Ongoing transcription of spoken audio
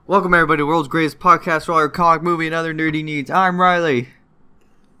Welcome everybody to the world's greatest podcast for all your comic, movie, and other nerdy needs. I'm Riley.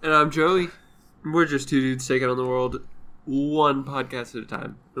 And I'm Joey. We're just two dudes taking on the world one podcast at a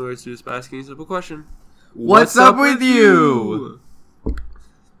time. In order to do this by asking a simple question. What's up with you?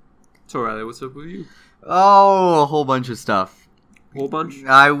 So Riley, what's up with you? Oh, a whole bunch of stuff. Whole bunch?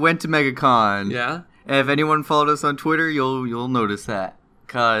 I went to MegaCon. Yeah? And if anyone followed us on Twitter, you'll notice that.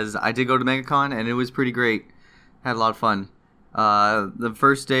 Because I did go to MegaCon and it was pretty great. Had a lot of fun. The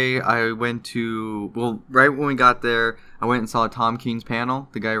first day I went to, right when we got there, I went and saw Tom King's panel.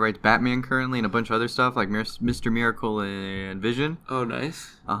 The guy who writes Batman currently and a bunch of other stuff like Mr. Miracle and Vision. Oh,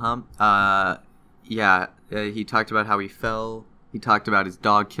 nice. He talked about how he fell. He talked about his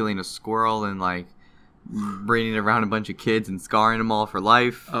dog killing a squirrel and like bringing around a bunch of kids and scarring them all for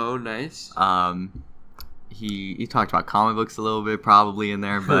life. Oh, nice. He talked about comic books a little bit, probably in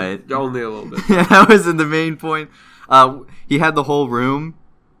there, but only a little bit. Yeah, that wasn't the main point. He had the whole room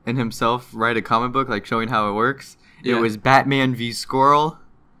and himself write a comic book, like showing how it works. Yeah. It was Batman v Squirrel.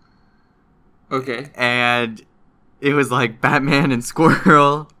 Okay. And it was like Batman and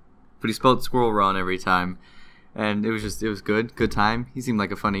Squirrel, but he spelled squirrel wrong every time. And it was good. Good time. He seemed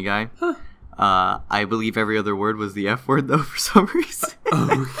like a funny guy. Huh. I believe every other word was the F word, though, for some reason.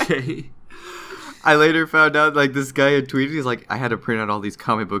 Okay. I later found out, like, this guy had tweeted, he's like, I had to print out all these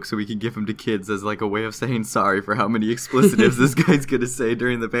comic books so we can give them to kids as, like, a way of saying sorry for how many explicitives this guy's gonna say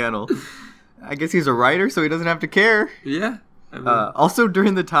during the panel. I guess he's a writer, so he doesn't have to care. Yeah. I mean, also,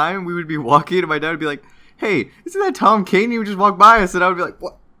 during the time, we would be walking, and my dad would be like, hey, isn't that Tom King? He would just walk by us, and I would be like,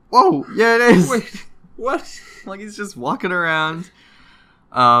 what? Whoa, yeah, it is. Wait, what? Like, he's just walking around.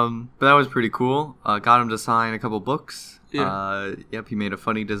 But that was pretty cool. Got him to sign a couple books. Yeah. Yep, he made a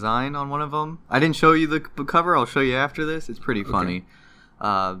funny design on one of them. I didn't show you the cover. I'll show you after this. It's pretty funny.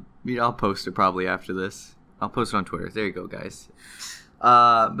 Okay. I'll post it probably after this. I'll post it on Twitter. There you go, guys.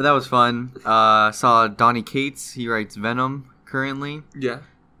 But that was fun. Saw Donny Cates. He writes Venom currently. Yeah.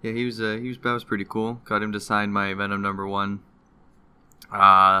 Yeah, that was pretty cool. Got him to sign my Venom #1.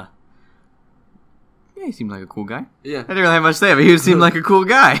 Yeah, he seemed like a cool guy. Yeah. I didn't really have much to say, but he seemed like a cool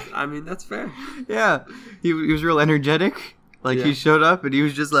guy. I mean, that's fair. Yeah. He was real energetic. Like, Yeah. he showed up, and he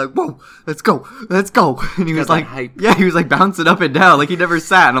was just like, whoa, let's go. And he was got like, that hype. yeah, he was like bouncing up and down. Like, he never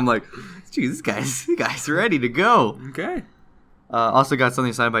sat. And I'm like, geez, this guy's ready to go. Okay. Also got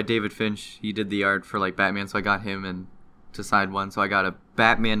something signed by David Finch. He did the art for, like, Batman, so I got him and to sign one. So I got a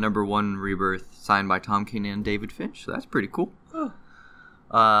Batman #1 Rebirth signed by Tom King and David Finch. So that's pretty cool. Oh.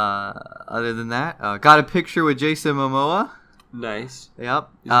 Other than that, got a picture with Jason Momoa. Nice. Yep.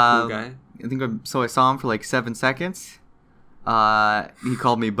 He's a cool guy. I saw him for like 7 seconds. He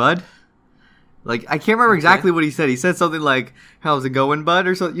called me Bud. Like, I can't remember exactly what he said. He said something like, how's it going, Bud?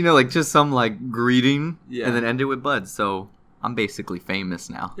 Or something, like just some like greeting. Yeah. And then ended with Bud. So I'm basically famous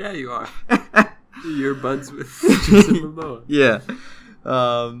now. Yeah, you are. You're buds with Jason Momoa. Yeah.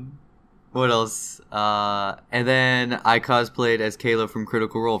 What else? And then I cosplayed as Caleb from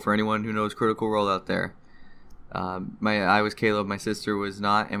Critical Role, for anyone who knows Critical Role out there. I was Caleb, my sister was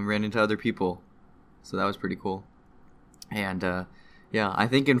not, and ran into other people. So that was pretty cool. And, I'm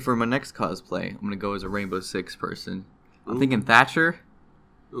thinking for my next cosplay, I'm going to go as a Rainbow Six person. I'm thinking Thatcher.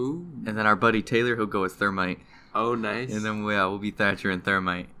 Ooh. And then our buddy Taylor, he'll go as Thermite. Oh, nice. And then, we'll be Thatcher and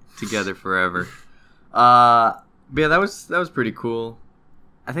Thermite together forever. But yeah, that was pretty cool.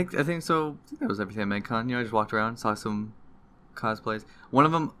 I think so. I think that was everything at MegaCon. I just walked around, saw some cosplays. One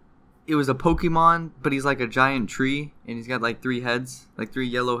of them, it was a Pokemon, but he's like a giant tree, and he's got like 3 heads, like 3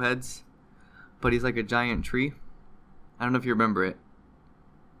 yellow heads, but he's like a giant tree. I don't know if you remember it.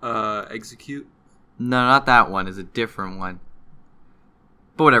 Execute? No, not that one. It's a different one.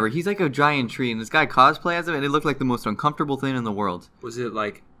 But whatever. He's like a giant tree, and this guy cosplay as him, and it looked like the most uncomfortable thing in the world. Was it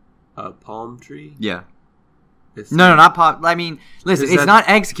like a palm tree? Yeah. No, not pop. I mean, listen, it's not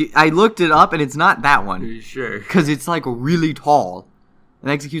Execute. I looked it up, and it's not that one. Are you sure? Because it's like really tall.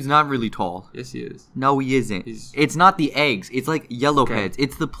 And Execute's not really tall. Yes, he is. No, he isn't. It's not the eggs. It's like yellow heads.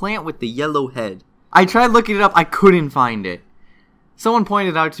 It's the plant with the yellow head. I tried looking it up. I couldn't find it. Someone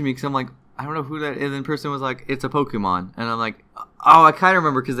pointed out to me because I'm like, I don't know who that is. And then the person was like, it's a Pokemon. And I'm like, oh, I kind of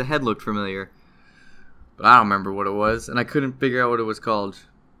remember because the head looked familiar. But I don't remember what it was. And I couldn't figure out what it was called.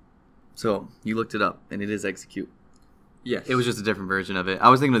 So, you looked it up, and it is Execute. Yes. It was just a different version of it. I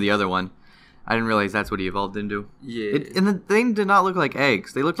was thinking of the other one. I didn't realize that's what he evolved into. Yeah. And the thing did not look like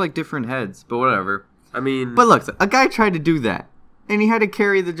eggs. They looked like different heads, but whatever. I mean... But look, a guy tried to do that. And he had to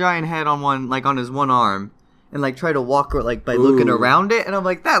carry the giant head on on his one arm. And, try to walk, by looking around it. And I'm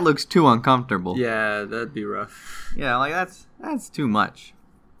like, that looks too uncomfortable. Yeah, that'd be rough. Yeah, that's too much.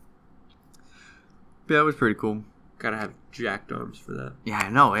 But yeah, it was pretty cool. Gotta have jacked arms for that. Yeah, I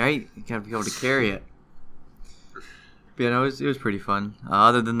know, right? You gotta be able to carry it. But, it was pretty fun.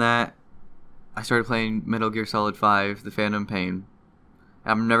 Other than that, I started playing Metal Gear Solid 5, The Phantom Pain.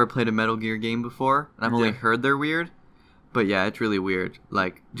 I've never played a Metal Gear game before, and I've only heard they're weird. But yeah, it's really weird.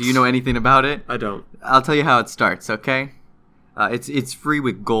 Like, do you know anything about it? I don't. I'll tell you how it starts, okay? It's free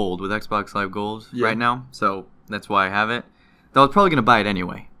with gold, with Xbox Live Gold right now, so that's why I have it. Though I was probably going to buy it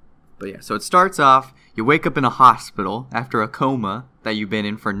anyway. But yeah, so it starts off, you wake up in a hospital after a coma that you've been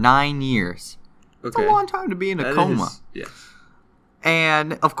in for 9 years. Okay. It's a long time to be in a coma. Yeah.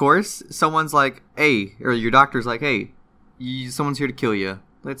 And, of course, someone's like, hey, or your doctor's like, hey, someone's here to kill you.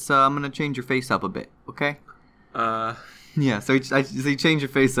 I'm going to change your face up a bit, okay? Yeah, so he changed your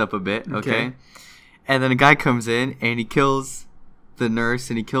face up a bit, okay? And then a guy comes in, and he kills the nurse,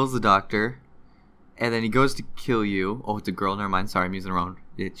 and he kills the doctor. And then he goes to kill you. Oh, it's a girl. Never mind. Sorry, I'm using the wrong.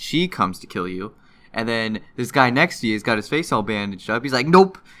 She comes to kill you. And then this guy next to you has got his face all bandaged up. He's like,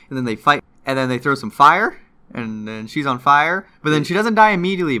 nope. And then they fight. And then they throw some fire. And then she's on fire. But then she doesn't die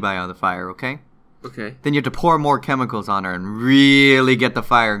immediately by the fire, okay? Okay. Then you have to pour more chemicals on her and really get the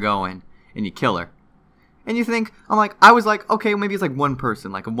fire going. And you kill her. And you think, I was like, okay, maybe it's like one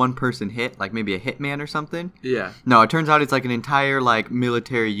person. Like a one-person hit. Like maybe a hitman or something. Yeah. No, it turns out it's like an entire, like,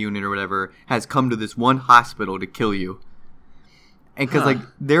 military unit or whatever has come to this one hospital to kill you. And because, like,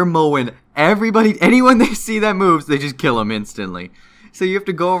 they're mowing everybody, anyone they see that moves, they just kill them instantly. So you have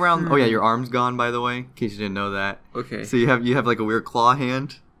to go around. Oh, yeah, your arm's gone, by the way, in case you didn't know that. Okay. So you have like, a weird claw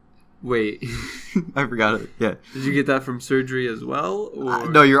hand. Wait. I forgot it. Yeah. Did you get that from surgery as well?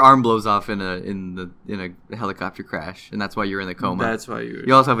 Or? No, your arm blows off in a helicopter crash, and that's why you're in the coma. That's why you.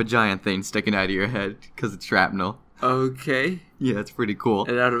 You also have a giant thing sticking out of your head because it's shrapnel. Okay. Yeah, it's pretty cool.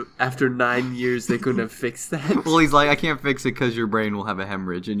 And after 9 years, they couldn't have fixed that. Well, he's like, I can't fix it because your brain will have a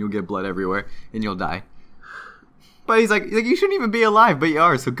hemorrhage and you'll get blood everywhere and you'll die. But he's like, you shouldn't even be alive, but you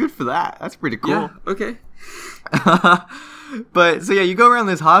are. So good for that. That's pretty cool. Yeah. Okay. But so yeah, you go around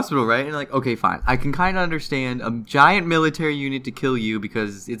this hospital, right? And like, okay, fine. I can kind of understand a giant military unit to kill you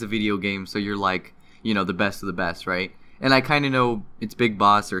because it's a video game. So you're like, the best of the best, right? And I kind of know it's Big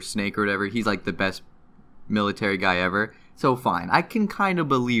Boss or Snake or whatever. He's like the best military guy ever. So fine. I can kind of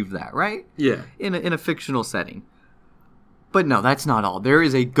believe that, right? Yeah. In a fictional setting. But no, that's not all. There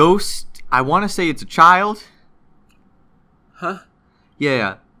is a ghost. I want to say it's a child. Huh?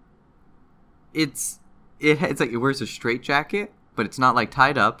 Yeah. It's like it wears a straitjacket, but it's not like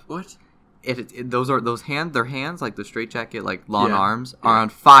tied up. What? Those hands, their hands, like the straitjacket, like long arms, are on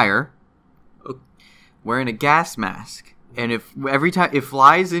fire. Oh. Wearing a gas mask, and if every time it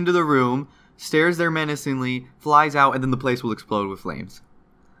flies into the room, stares there menacingly, flies out, and then the place will explode with flames.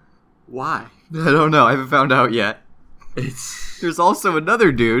 Why? I don't know. I haven't found out yet. There's also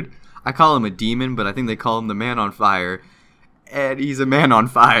another dude. I call him a demon, but I think they call him the Man on Fire, and he's a man on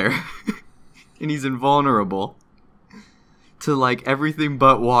fire. And he's invulnerable to, like, everything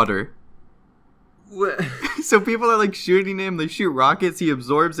but water. What? So people are, like, shooting him. They shoot rockets. He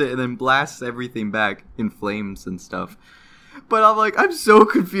absorbs it and then blasts everything back in flames and stuff. But I'm like, I'm so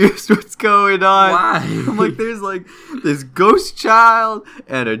confused what's going on. Why? I'm like, there's, like, this ghost child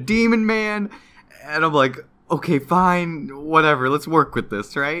and a demon man. And I'm like, okay, fine, whatever. Let's work with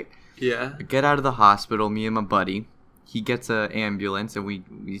this, right? Yeah. I get out of the hospital, me and my buddy. He gets an ambulance, and we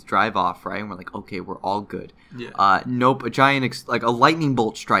drive off, right? And we're like, okay, we're all good. Yeah. Nope, a giant, like, a lightning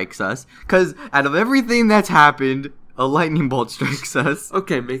bolt strikes us. Because out of everything that's happened, a lightning bolt strikes us.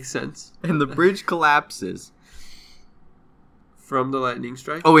 Okay, makes sense. And the bridge collapses. From the lightning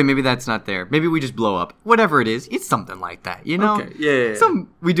strike? Oh, wait, maybe that's not there. Maybe we just blow up. Whatever it is, it's something like that, you know? Okay, yeah.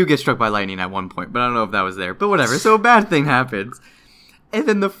 We do get struck by lightning at one point, but I don't know if that was there. But whatever, so a bad thing happens. And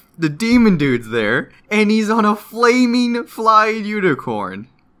then the demon dude's there, and he's on a flaming flying unicorn.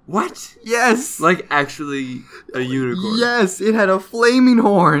 What? Yes! Like, actually, a unicorn? Yes, it had a flaming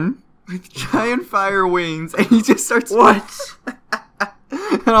horn with giant fire wings, and he just starts... What?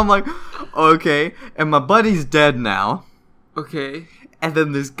 And I'm like, okay. And my buddy's dead now. Okay. And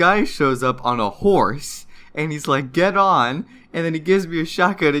then this guy shows up on a horse, and he's like, get on. And then he gives me a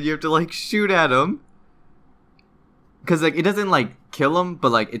shotgun, and you have to, like, shoot at him. Because, like, it doesn't, like, kill him,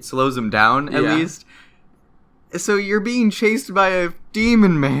 but, like, it slows him down, at least. So you're being chased by a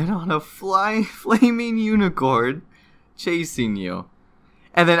demon man on a flaming unicorn chasing you.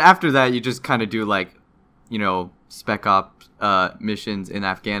 And then after that, you just kind of do, like, Spec Op missions in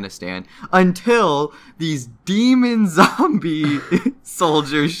Afghanistan until these demon zombie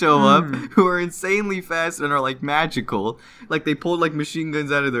soldiers show up who are insanely fast and are like magical. Like they pulled like machine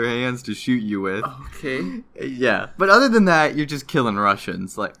guns out of their hands to shoot you with. Okay. Yeah. But other than that, you're just killing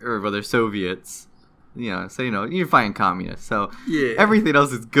Russians, or rather Soviets. So you're fighting communists. So Yeah. everything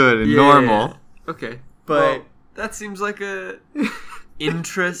else is good and normal. Okay. But Well, that seems like a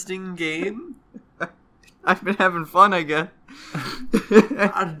interesting game. I've been having fun, I guess.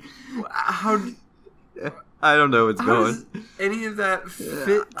 How I don't know what's going. does any of that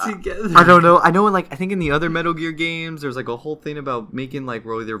fit together? I don't know. I know, I think in the other Metal Gear games, there's like a whole thing about making like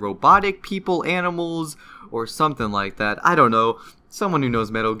either robotic people, animals, or something like that. I don't know. Someone who knows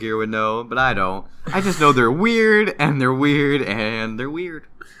Metal Gear would know, but I don't. I just know they're weird, and they're weird, and they're weird.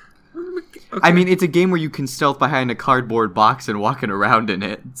 Okay. I mean, it's a game where you can stealth behind a cardboard box and walking around in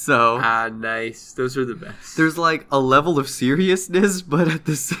it. So Nice. Those are the best. there's like a level of seriousness, but at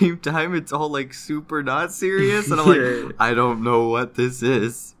the same time, it's all like super not serious. And I'm Yeah. like, I don't know what this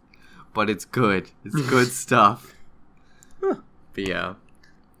is, but it's good. It's good stuff. But yeah.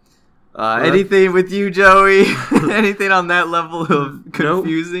 Anything with you, Joey? Anything on that level of Nope.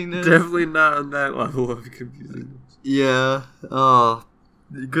 confusingness? Definitely not on that level of confusing. Yeah. Oh,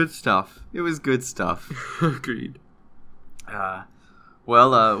 good stuff. It was good stuff. Agreed.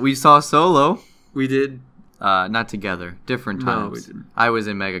 We saw Solo. We did. Not together. Different times. No, we didn't. I was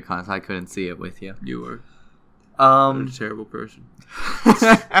in MegaCon, so I couldn't see it with you. You were a terrible person.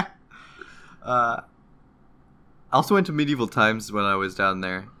 I also went to Medieval Times when I was down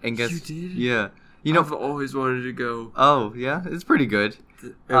there. And guess You did? Yeah. I've always wanted to go. Oh, yeah? It's pretty good.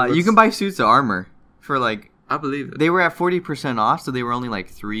 It You looks- can buy suits of armor for like I believe it. they were at 40% off, so they were only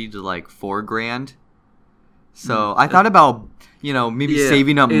like $3 to like $4,000. So I thought about, maybe Yeah,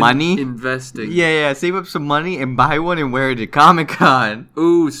 saving up money. investing. Yeah, save up some money and buy one and wear it at Comic-Con.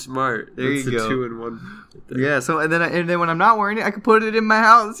 Ooh, smart. There That's you a go. 2-in-1. right there. Yeah, so and then when I'm not wearing it, I can put it in my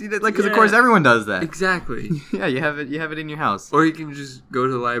house. Because of course Yeah. everyone does that. Exactly. Yeah, you have it in your house. Or you can just go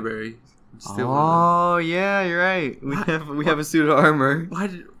to the library and steal one. Oh yeah, you're right. We have a suit of armor.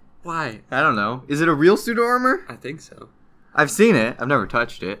 Why? I don't know. Is it a real suit of armor? I think so. I've seen it. I've never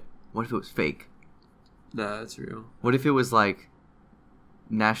touched it. What if it was fake? Nah, that's real. What if it was like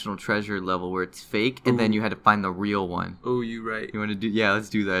National Treasure level where it's fake and then Ooh. you had to find the real one? Oh, you right. You want to do? Yeah, let's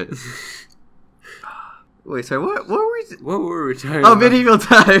do that. Wait, sorry. What were we? What were we talking Oh, about? Medieval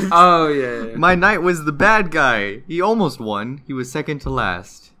Times. Oh, yeah. My knight was the bad guy. He almost won. He was second to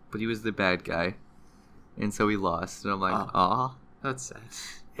last, but he was the bad guy, and so he lost. And I'm like, Oh. aw. That's sad.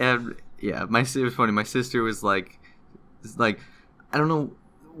 And yeah, it was funny. My sister was like, I don't know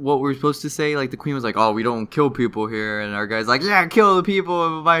what we were supposed to say. Like the queen was like, "Oh, we don't kill people here," and our guy's like, "Yeah, kill the people."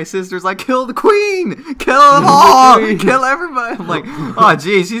 And my sister's like, "Kill the queen, kill them all, kill everybody." I'm like, "Oh,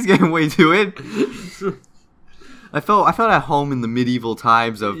 geez, she's getting way too in." I felt at home in the medieval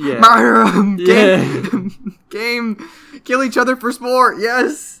times of murder 'em, game, kill each other for sport.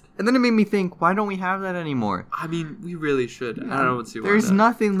 Yes. And then it made me think, why don't we have that anymore? I mean, we really should. I don't see why There's not.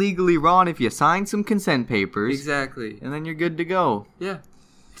 nothing legally wrong if you sign some consent papers. Exactly. And then you're good to go. Yeah.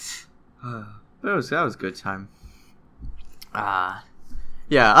 That was a good time.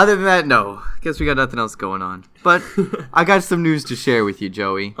 Yeah, other than that, no. Guess we got nothing else going on. But I got some news to share with you,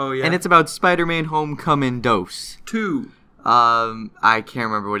 Joey. Oh, yeah? And it's about Spider-Man Homecoming Dose. 2. I can't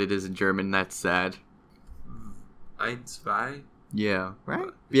remember what it is in German. That's sad. 1, 2, Yeah, right?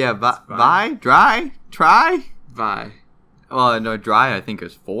 Yeah, Zwei. vi, dry, try? Vi. Well, no, dry, I think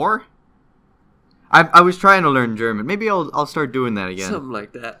is 4. I was trying to learn German. Maybe I'll start doing that again. Something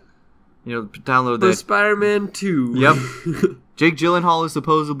like that. Download The that. Spider-Man 2. Yep. Jake Gyllenhaal is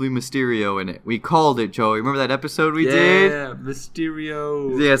supposedly Mysterio in it. We called it, Joey. Remember that episode we did? Yeah,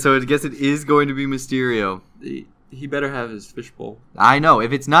 Mysterio. Yeah, so I guess it is going to be Mysterio. He better have his fishbowl. I know.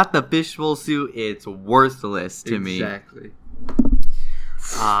 If it's not the fishbowl suit, it's worthless to me. Exactly.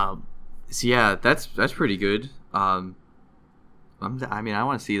 So yeah, that's pretty good. I want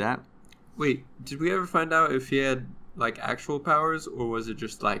to see that. Wait, did we ever find out if he had like actual powers, or was it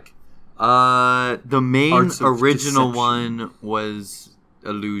just like The main Arts of original deception. one was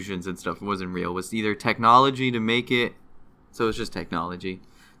illusions and stuff. It wasn't real. It was either technology to make it, so it was just technology.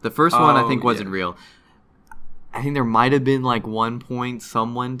 The first one I think wasn't real. I think there might have been like one point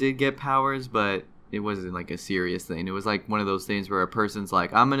someone did get powers, but it wasn't like a serious thing. It was like one of those things where a person's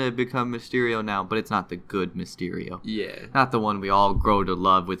like, I'm gonna become Mysterio now, but it's not the good Mysterio. Yeah. Not the one we all grow to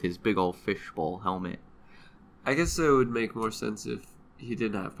love with his big old fishbowl helmet. I guess it would make more sense if he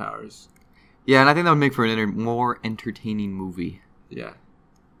didn't have powers. Yeah, and I think that would make for an more entertaining movie. Yeah.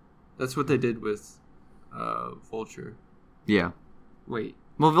 That's what they did with Vulture. Yeah. Wait.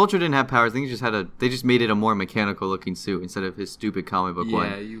 Well, Vulture didn't have powers. I think they just made it a more mechanical looking suit instead of his stupid comic book one.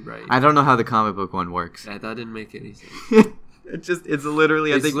 Yeah, you're right. I don't know how the comic book one works. That didn't make any sense. It's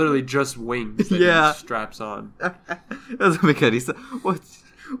literally, It's literally just wings that Yeah. he straps on. Doesn't make any sense.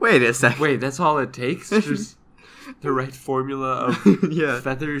 Wait a second. Wait, that's all it takes? Just the right formula of Yeah.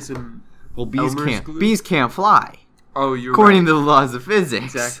 feathers and Well, Elmer's glue? bees can't fly. Oh, you're According right. to the laws of physics.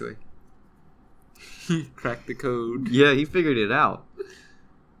 Exactly. He cracked the code. Yeah, he figured it out.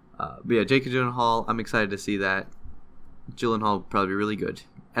 But yeah, Jake Gyllenhaal, I'm excited to see that. Gyllenhaal will probably be really good.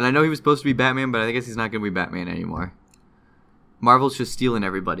 And I know he was supposed to be Batman, but I guess he's not going to be Batman anymore. Marvel's just stealing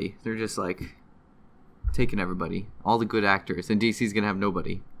everybody. They're just like taking everybody. All the good actors. And DC's going to have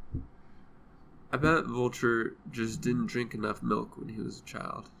nobody. I bet Vulture just didn't drink enough milk when he was a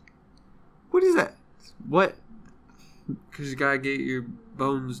child. What is that? What? Because you gotta get your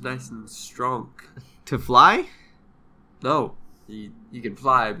bones nice and strong. To fly? No. You can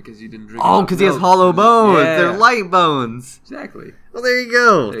fly because you didn't drink Oh, enough because he has milk. hollow bones. Yeah. They're light bones. Exactly. Well, there you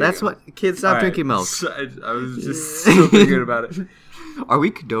go. There you That's go. what kids stop All right. drinking milk. So I was just still thinking about it. Are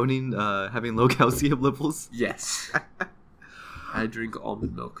we condoning having low calcium levels? Yes. I drink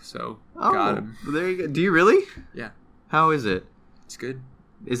almond milk, so Oh, got him. well, there you go. Do you really? Yeah. How is it? It's good.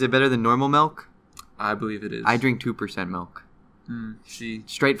 Is it better than normal milk? I believe it is. I drink 2% milk. See.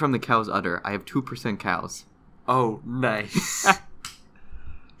 Straight from the cow's udder. I have 2% cows. Oh, nice.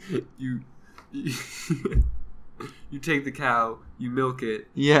 you you take the cow, you milk it,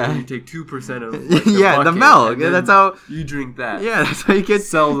 Yeah. and you take 2% of like, Yeah, the bucket, milk. and Yeah, then that's how- you drink that. Yeah, that's how you get...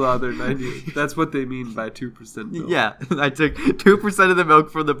 Sell the other 90. That's what they mean by 2% milk. Yeah, I took 2% of the milk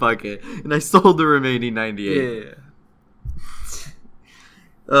from the bucket, and I sold the remaining 98. Yeah.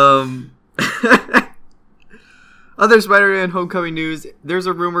 Other Spider-Man Homecoming news, there's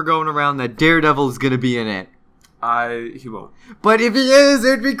a rumor going around that Daredevil's gonna be in it. He won't. But if he is,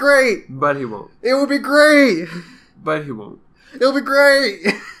 it'd be great! But he won't. It would be great! But he won't. It'll be great!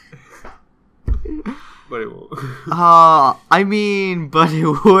 But he won't. I mean, but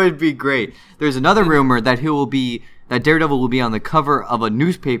it would be great. There's another rumor that that Daredevil will be on the cover of a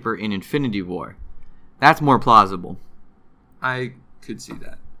newspaper in Infinity War. That's more plausible. I could see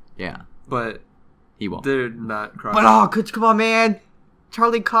that. Yeah, But he won't. they're not crossing. But come on, man!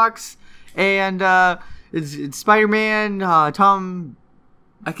 Charlie Cox and it's Spider-Man. Tom,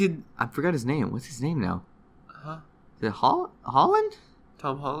 I forgot his name. What's his name now? Huh? Is it Holland?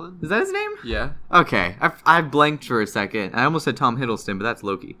 Tom Holland? Is that his name? Yeah. Okay, I blanked for a second. I almost said Tom Hiddleston, but that's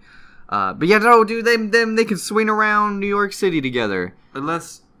Loki. But yeah, no, dude, they can swing around New York City together.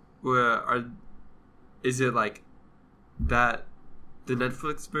 Unless is it like that the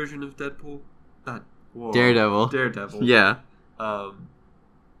Netflix version of Deadpool? Not Daredevil. Daredevil. Yeah,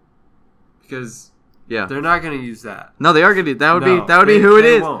 Because yeah. they're not gonna use that. No, they are gonna. That would No, be who it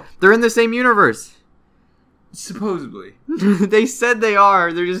they is. won't. They're in the same universe. Supposedly. They said they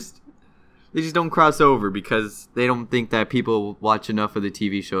are. They just don't cross over because they don't think that people watch enough of the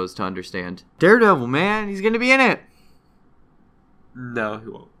TV shows to understand. Daredevil, man, he's gonna be in it. No, he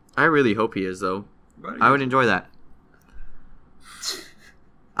won't. I really hope he is, though. But I would enjoy that.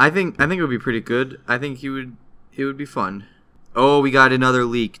 I think it would be pretty good. I think it would be fun. Oh, we got another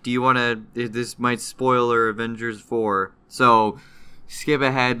leak. Do you want to... This might spoil our Avengers 4. So, skip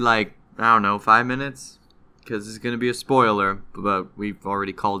ahead, like, I don't know, 5 minutes? Because it's going to be a spoiler, but we've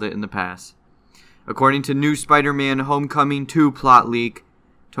already called it in the past. According to new Spider-Man Homecoming 2 plot leak,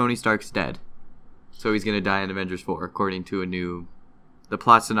 Tony Stark's dead. So he's going to die in Avengers 4, according to the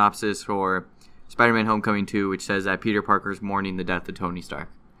plot synopsis for Spider-Man Homecoming 2, which says that Peter Parker's mourning the death of Tony Stark,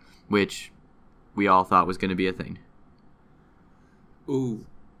 which we all thought was going to be a thing. Ooh.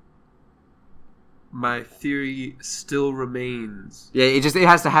 My theory still remains. Yeah, it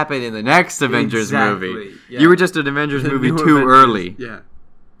has to happen in the next Avengers movie. Yeah. You were just an Avengers The movie new too Avengers. early. Yeah.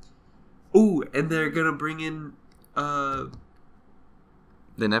 Ooh, and they're gonna bring in The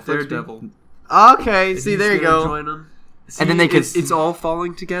Netflix Daredevil. Okay, And see, he's there you gonna go. Join them. And then they could- It's all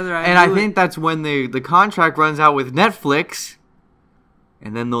falling together. And I knew think it. that's when the contract runs out with Netflix,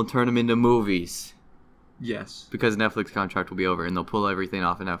 and then they'll turn them into movies. Yes. Because Netflix contract will be over, and they'll pull everything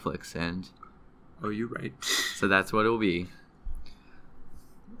off of Netflix, and Oh, you're right. so that's what it will be.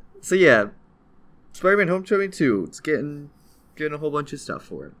 So yeah, Spider-Man Homecoming 2. It's getting a whole bunch of stuff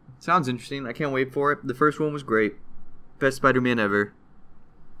for it. Sounds interesting. I can't wait for it. The first one was great. Best Spider-Man ever.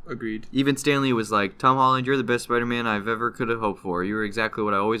 Agreed. Even Stanley was like, Tom Holland, you're the best Spider-Man I've ever could have hoped for. You were exactly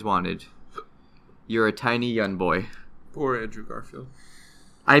what I always wanted. You're a tiny young boy. Poor Andrew Garfield.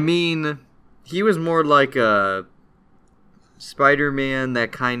 I mean, he was more like a Spider-Man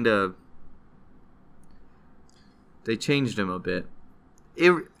that kind of... They changed him a bit.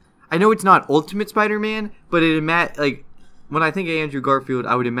 I know it's not Ultimate Spider-Man, but when I think of Andrew Garfield,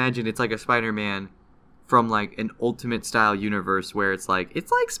 I would imagine it's like a Spider-Man from like an Ultimate style universe where it's like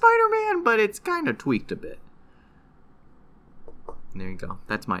Spider-Man, but it's kind of tweaked a bit. There you go.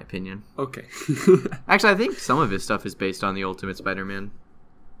 That's my opinion. Okay. Actually, I think some of his stuff is based on the Ultimate Spider-Man.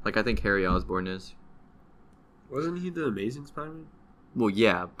 Like, I think Harry Osborn is. Wasn't he the Amazing Spider-Man? Well,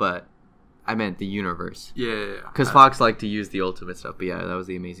 yeah, but I meant the universe. Yeah. Because Fox liked to use the Ultimate stuff, but yeah, that was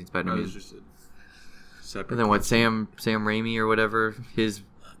the Amazing That Spider-Man. was just a separate. And then what, Sam Raimi or whatever, his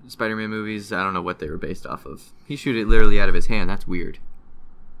Spider-Man movies, I don't know what they were based off of. He shoot it literally out of his hand. That's weird.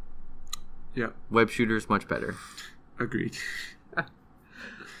 Yeah. Web shooters, much better. Agreed.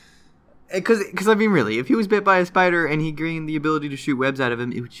 Because I mean, really, if he was bit by a spider and he gained the ability to shoot webs out of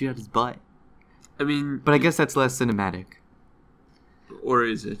him, it would shoot out his butt. I mean... But I guess that's less cinematic. Or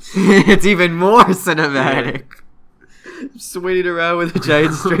is it? It's even more cinematic. Yeah. Swinging around with a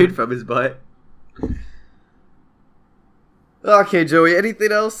giant straight from his butt. Okay, Joey,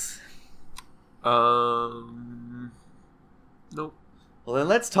 anything else? Nope. Well, then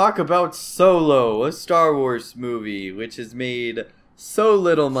let's talk about Solo, a Star Wars movie, which has made so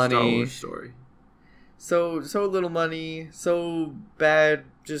little money. Star Wars story. So little money, so bad,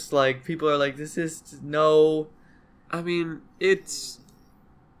 just like, people are like, this is, no. I mean, it's...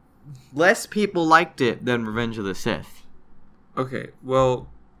 Less people liked it than Revenge of the Sith. Okay, well,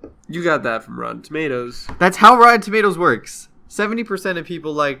 you got that from Rotten Tomatoes. That's how Rotten Tomatoes works. 70% of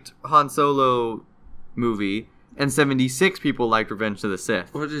people liked Han Solo movie, and 76 people liked Revenge of the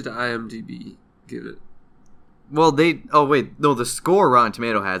Sith. What did IMDb give it? Well, the score Rotten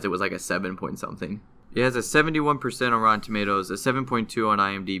Tomato has, it was like a 7 point something. It has a 71% on Rotten Tomatoes, a 7.2 on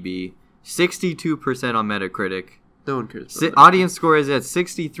IMDb, 62% on Metacritic. No one cares about that. Audience score is at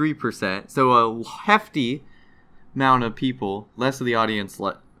 63%, so a hefty amount of people, less of the audience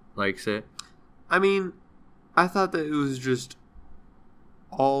likes it. I mean, I thought that it was just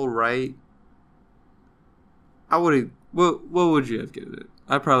all right. I would have... What would you have given it?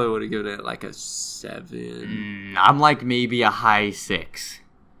 I probably would have given it like a 7. I'm like maybe a high 6.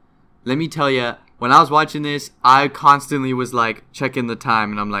 Let me tell you, when I was watching this, I constantly was like checking the time,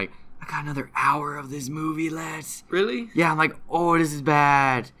 and I'm like, I got another hour of this movie left. Really? Yeah, I'm like, oh, this is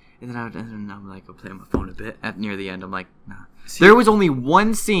bad. And then I'm like, I'll play on my phone a bit. Near the end, I'm like, nah. See, there was only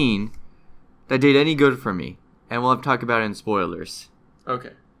one scene that did any good for me, and we'll have to talk about it in spoilers.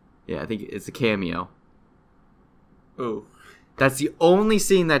 Okay. Yeah, I think it's a cameo. Oh. That's the only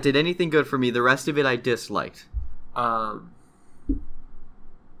scene that did anything good for me. The rest of it I disliked. I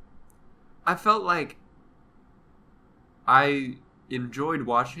felt like I enjoyed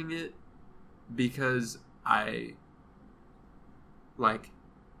watching it because I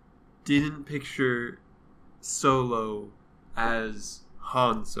didn't picture Solo as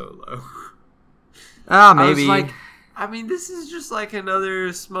Han Solo. Ah, maybe. I was like, I mean, this is just like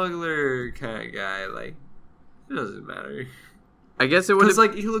another smuggler kind of guy. Like, it doesn't matter. I guess it would Because,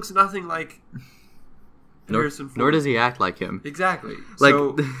 like, he looks nothing like Harrison Ford. Nor does he act like him. Exactly. Like,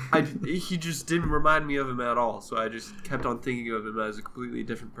 so, he just didn't remind me of him at all. So I just kept on thinking of him as a completely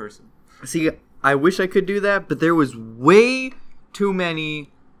different person. See, I wish I could do that, but there was way too many...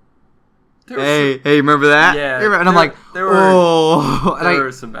 Hey, remember that? Yeah. And I'm like, there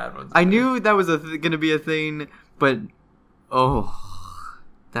were some bad ones. I knew that was going to be a thing, but,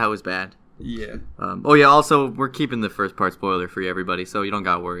 that was bad. Yeah. Also, we're keeping the first part spoiler free, everybody, so you don't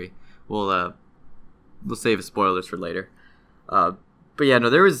gotta worry. We'll save spoilers for later. But yeah, no,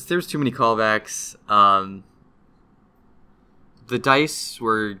 there was too many callbacks. The dice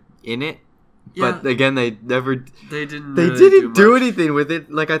were in it, but again, they didn't do anything with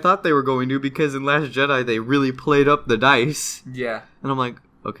it like I thought they were going to, because in Last Jedi they really played up the dice. Yeah. And I'm like,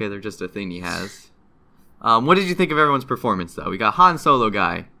 okay, they're just a thing he has. What did you think of everyone's performance, though? We got Han Solo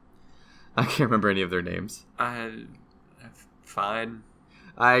guy. I can't remember any of their names. Fine.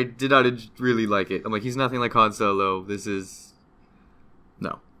 I did not really like it. I'm like, he's nothing like Han Solo. This is...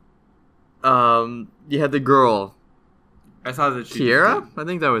 No. You had the girl. I thought that she... Kiera? I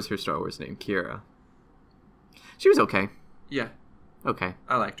think that was her Star Wars name. Kiera. She was okay. Yeah. Okay.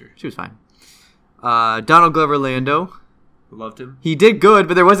 I liked her. She was fine. Donald Glover Lando. Loved him. He did good,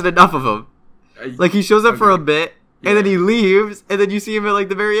 but there wasn't enough of him. Like, he shows up for a bit, and then he leaves, and then you see him at, like,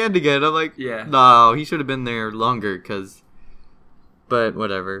 the very end again. I'm like, no, he should have been there longer, because... But,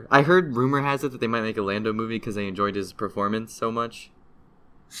 whatever. I heard, rumor has it, that they might make a Lando movie because they enjoyed his performance so much.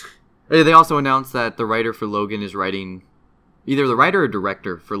 They also announced that the writer for Logan is writing... Either the writer or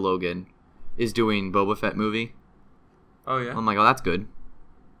director for Logan is doing Boba Fett movie. Oh, yeah? I'm like, oh, that's good.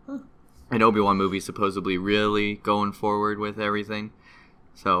 Huh. An Obi-Wan movie supposedly really going forward with everything.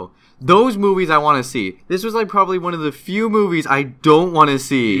 So, those movies I want to see. This was, like, probably one of the few movies I don't want to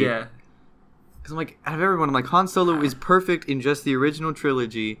see. Yeah. Because I'm like, out of everyone, I'm like, Han Solo is perfect in just the original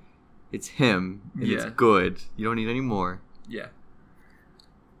trilogy. It's him. And it's good. You don't need any more. Yeah.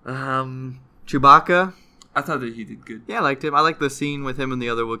 Chewbacca. I thought that he did good. Yeah, I liked him. I liked the scene with him and the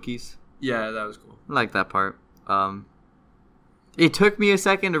other Wookiees. Yeah, that was cool. I like that part. It took me a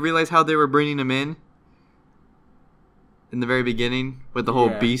second to realize how they were bringing him in the very beginning with the whole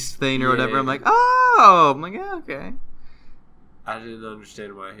beast thing or whatever. I'm like, oh, I'm like, yeah, okay. I didn't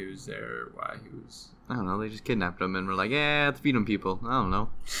understand why he was there or why he was... I don't know. They just kidnapped him and were like, yeah, let's feed him people. I don't know.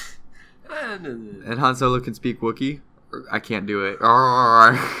 No. And Han Solo can speak Wookiee. I can't do it.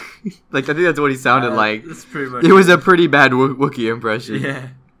 Like, I think that's what he sounded like. That's pretty much it was a pretty bad Wookiee impression. Yeah.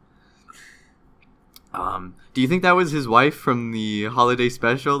 Do you think that was his wife from the holiday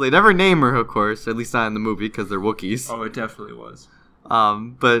special? They never name her, of course, at least not in the movie because they're Wookiees. Oh, it definitely was.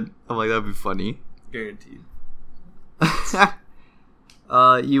 But I'm like, that'd be funny. Guaranteed.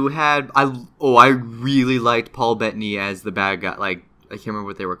 You had I really liked Paul Bettany as the bad guy. Like, I can't remember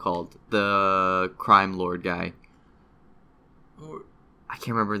what they were called. The crime lord guy. Oh. I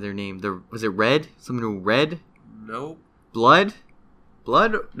can't remember their name. Was it Red? Something Red? Nope. Blood?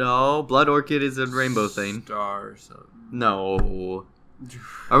 No, Blood Orchid is a rainbow thing. Star or something. No.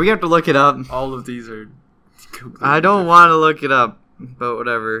 Are we gonna have to look it up? All of these are completely I don't want to look it up, but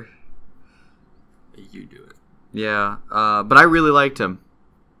whatever. You do it. Yeah, but I really liked him.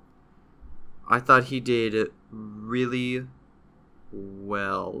 I thought he did really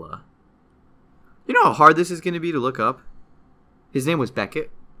well. You know how hard this is going to be to look up? His name was Beckett.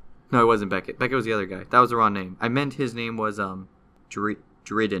 No, it wasn't Beckett. Beckett was the other guy. That was the wrong name. I meant his name was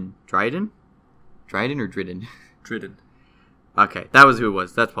Dryden. Dryden or Dryden? Dryden. Okay, that was who it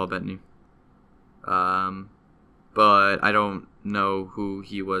was. That's Paul Bettany. But I don't know who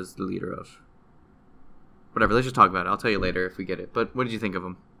he was the leader of. Whatever, let's just talk about it. I'll tell you later if we get it. But what did you think of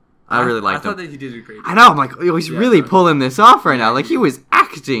him? I really liked him. I thought that he did a great job. I know, I'm like, he's really pulling this off right now. Like, he was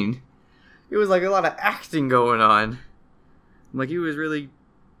acting. It was like a lot of acting going on. Like, he was really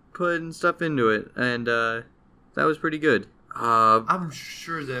putting stuff into it. And that was pretty good. I'm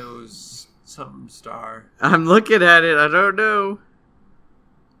sure that was some star. I'm looking at it. I don't know.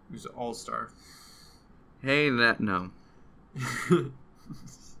 It was all-star. Hey, no. No.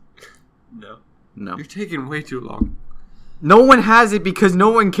 No. You're taking way too long. No one has it because no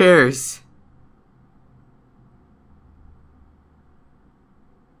one cares.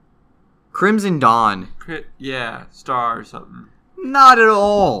 Crimson Dawn. Yeah, star or something. Not at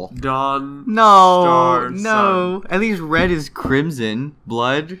all. Dawn. No. Star. No. Sun. At least red is crimson.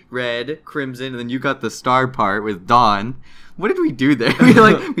 Blood, red, crimson, and then you got the star part with Dawn. What did we do there?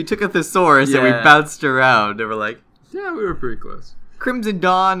 we took a thesaurus and we bounced around and we're like, yeah, we were pretty close. Crimson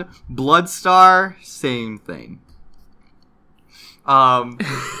Dawn, Blood Star, same thing.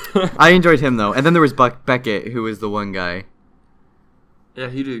 I enjoyed him though, and then there was Beckett, who was the one guy. Yeah,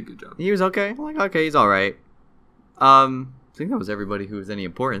 he did a good job. He was okay. I'm like, okay, he's all right. I think that was everybody who was any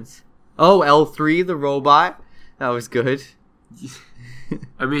importance. Oh, L3, the robot, that was good.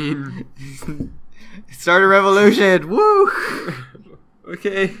 I mean, start a revolution! Woo!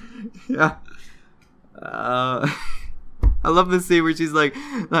 Okay. Yeah. I love the scene where she's like,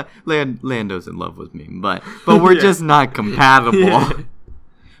 Lando's in love with me, but we're just not compatible. Yeah.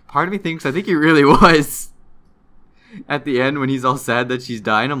 Part of me thinks, I think he really was. At the end, when he's all sad that she's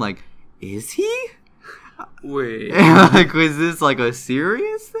dying, I'm like, is he? Wait. Like, was this like a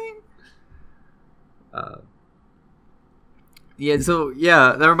serious thing? Yeah, so,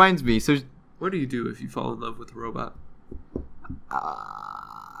 yeah, that reminds me. So, what do you do if you fall in love with a robot?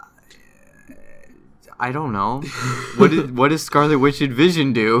 I don't know. What does Scarlet Witch and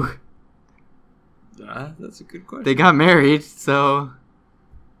Vision do? That's a good question. They got married, so...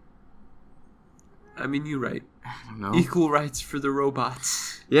 I mean, you're right. I don't know. Equal rights for the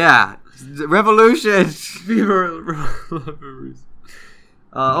robots. Yeah. Revolution!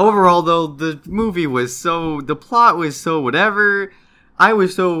 Overall, though, the movie was the plot was so whatever. I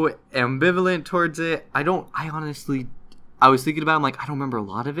was so ambivalent towards it. I was thinking about it, I'm like, I don't remember a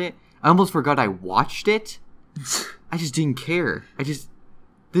lot of it. I almost forgot I watched it. I just didn't care.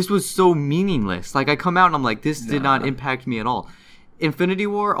 This was so meaningless. Like, I come out and I'm like, this did not impact me at all. Infinity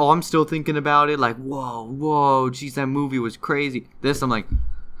War, I'm still thinking about it. Like, whoa, geez, that movie was crazy. This, I'm like,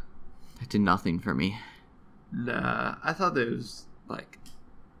 that did nothing for me. Nah, I thought that it was, like,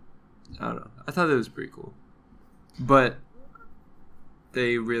 I don't know. I thought that was pretty cool. But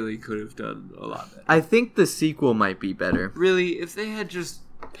they really could have done a lot better. I think the sequel might be better. Really, if they had just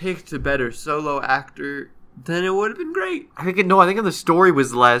picked a better solo actor, then it would have been great. I think the story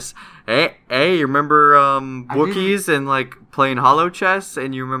was less. Hey, you remember Wookiees and like playing hollow chess,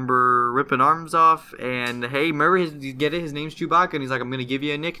 and you remember ripping arms off, and hey, remember his name's Chewbacca, and he's like, I'm gonna give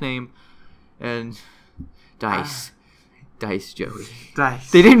you a nickname, and Dice. Dice, Joey.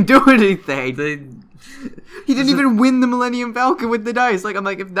 Dice. They didn't do anything. They. He didn't even win the Millennium Falcon with the dice. Like, I'm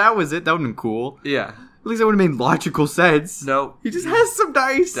like, if that was it, that would have been cool. Yeah. At least that would have made logical sense. No. He just has some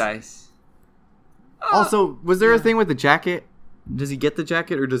dice. Dice. Also, was there a thing with the jacket? Does he get the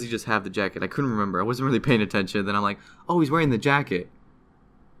jacket or does he just have the jacket? I couldn't remember. I wasn't really paying attention. Then I'm like, oh, he's wearing the jacket.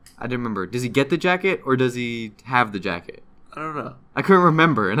 I didn't remember. Does he get the jacket or does he have the jacket? I don't know. I couldn't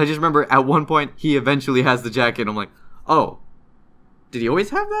remember. And I just remember at one point he eventually has the jacket. I'm like, oh, did he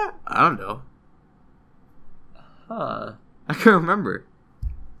always have that? I don't know. Huh. I couldn't remember.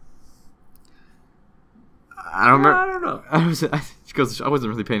 I don't remember. I don't know. I wasn't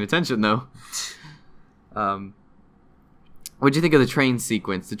really paying attention though. What'd you think of the train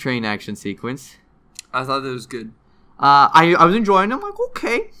sequence, the train action sequence? I thought that was good. I was enjoying it. I'm like,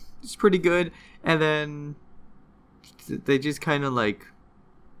 okay, it's pretty good. And then they just kind of like,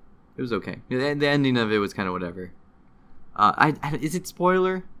 it was okay. The ending of it was kind of whatever. Is it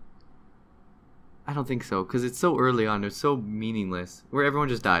spoiler? I don't think so, because it's so early on. It's so meaningless, where everyone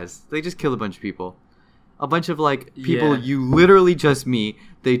just dies. They just kill a bunch of people. A bunch of, like, people you literally just meet.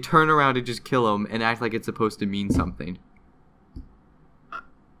 They turn around and just kill them and act like it's supposed to mean something.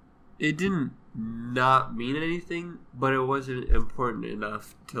 It didn't not mean anything, but it wasn't important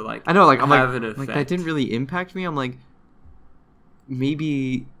enough to, like, I know, like, I'm have like, an effect. like, that didn't really impact me. I'm like,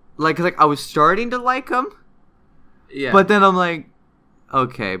 maybe, like, 'cause, like, I was starting to like them. Yeah. But then I'm like,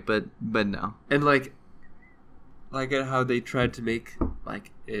 okay, but no. And, like at how they tried to make,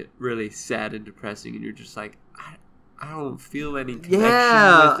 like, it really sad and depressing, and you're just like, I don't feel any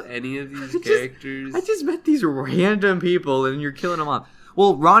connection with any of these characters. I just met these random people, and you're killing them off.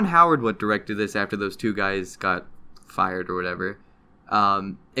 Well, Ron Howard directed this after those two guys got fired or whatever.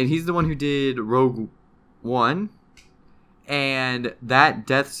 And he's the one who did Rogue One. And that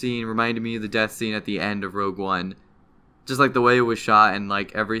death scene reminded me of the death scene at the end of Rogue One. Just like the way it was shot and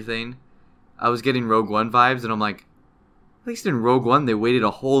like everything. I was getting Rogue One vibes, and I'm like, at least in Rogue One, they waited a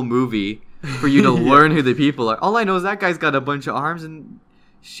whole movie for you to learn who the people are. All I know is that guy's got a bunch of arms, and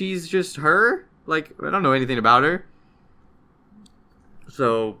she's just her. Like, I don't know anything about her.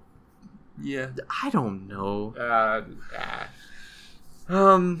 So, yeah. I don't know.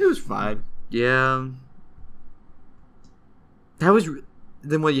 It was fine. Yeah. That was...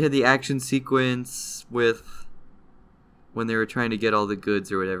 Then what, you had the action sequence with... when they were trying to get all the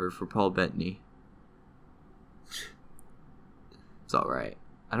goods or whatever for Paul Bettany. It's alright.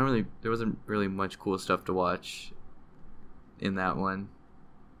 There wasn't really much cool stuff to watch in that one.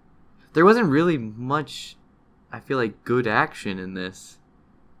 There wasn't really much, I feel like, good action in this.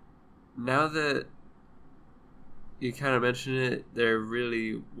 Now that you kind of mention it, there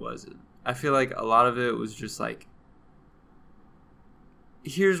really wasn't. I feel like a lot of it was just like,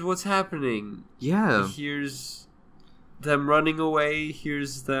 here's what's happening. Yeah. Here's them running away.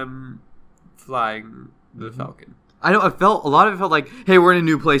 Here's them flying the Falcon. I know. A lot of it felt like, hey, we're in a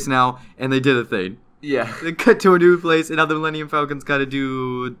new place now, and they did a thing. Yeah. They cut to a new place, and now the Millennium Falcon's got to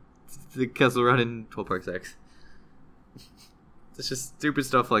do the Kessel Run in 12 Parsecs. It's just stupid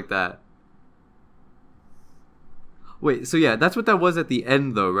stuff like that. Wait, so yeah, that's what that was at the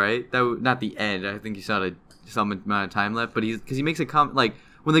end, though, right? Not the end. I think you saw some amount of time left, but because he makes a comment, like,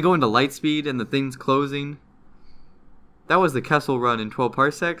 when they go into light speed and the thing's closing, that was the Kessel Run in 12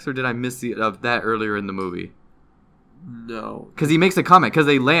 Parsecs, or did I miss that earlier in the movie? No. Because he makes a comment, because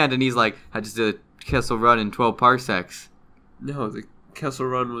they land, and he's like, I just did a Kessel Run in 12 Parsecs. No, the Kessel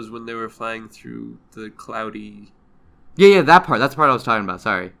Run was when they were flying through the cloudy... Yeah, that part. That's the part I was talking about,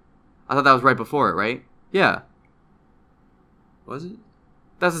 sorry. I thought that was right before it, right? Yeah. Was it?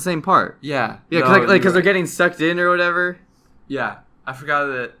 That's the same part. Yeah. Yeah, because they're getting sucked in or whatever. Yeah. I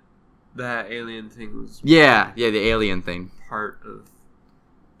forgot that alien thing was... Yeah, the alien thing. Part of...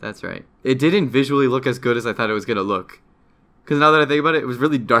 That's right. It didn't visually look as good as I thought it was going to look. Because now that I think about it, it was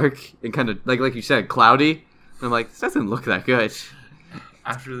really dark and kind of, like you said, cloudy. And I'm like, this doesn't look that good.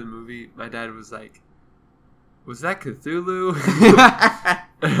 After the movie, my dad was like, was that Cthulhu? I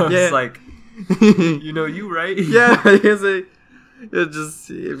was like, you right? Yeah, they just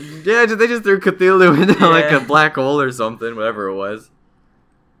threw Cthulhu into like a black hole or something, whatever it was.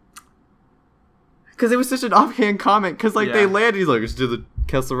 Because it was such an offhand comment. Because they landed, he's like, let's do the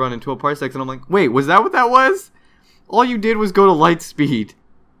Kessel Run in 12 Parsecs, and I'm like, wait, was that what that was? All you did was go to light speed.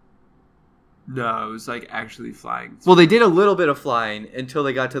 No, it was like actually flying. Well, they did a little bit of flying until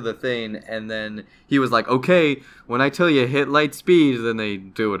they got to the thing, and then he was like, okay, when I tell you hit light speed, then they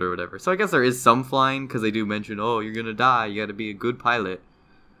do it or whatever. So I guess there is some flying, because they do mention, oh, you're going to die, you got to be a good pilot,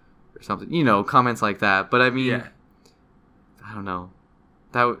 or something. Comments like that. But I mean, I don't know.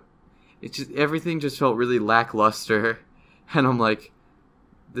 Everything just felt really lackluster. And I'm like,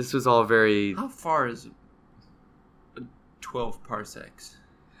 this was all very... How far is 12 parsecs?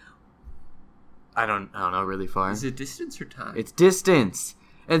 I don't know, really far. Is it distance or time? It's distance.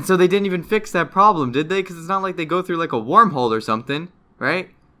 And so they didn't even fix that problem, did they? Because it's not like they go through like a wormhole or something, right?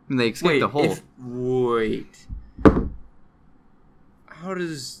 And they escape the hole. Wait. How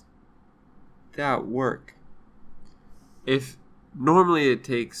does that work? If normally it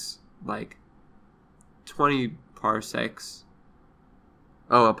takes like 20 parsecs.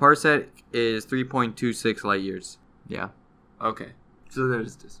 Oh, a parsec is 3.26 light years. Yeah. Okay. So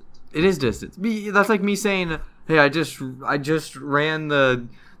there's distance. It is distance. That's like me saying, hey, I just ran the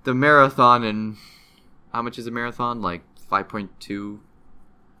marathon, and how much is a marathon? Like 5.2,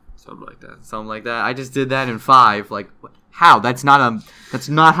 something like that. Something like that. I just did that in 5. Like, how? That's not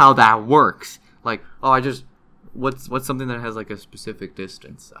how that works. Like, oh, what's something that has like a specific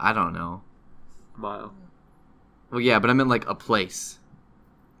distance? I don't know. A mile. Well, yeah, but I meant like a place.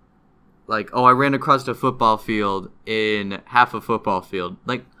 Like, oh, I ran across a football field in half a football field.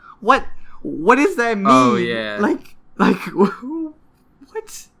 Like, what does that mean? Oh, yeah. Like,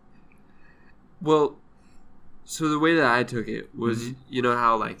 what? Well, so the way that I took it was, you know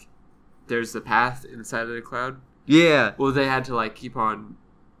how, like, there's the path inside of the cloud? Yeah. Well, they had to, like, keep on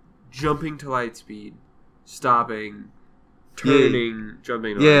jumping to light speed, stopping, turning,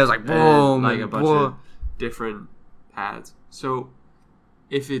 jumping to yeah, light it was like, boom, like a bunch of different paths. So,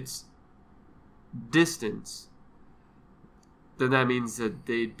 if it's distance, then that means that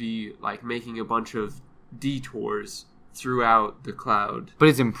they'd be like making a bunch of detours throughout the cloud. But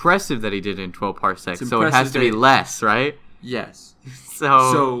it's impressive that he did it in 12 parsecs, so it has to be less, right? Yes.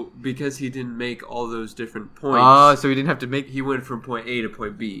 So because he didn't make all those different points. Oh, so he didn't have to make... He went from point A to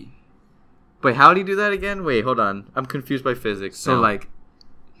point B. Wait, how did he do that again? Wait, hold on. I'm confused by physics. So, now. like,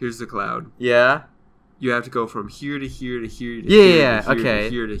 here's the cloud. Yeah? You have to go from here to here to here to here to okay. to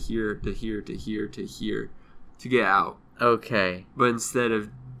here to here to here to here to here to get out. Okay. But instead of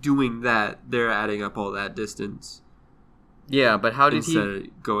doing that, they're adding up all that distance. Yeah, but how did instead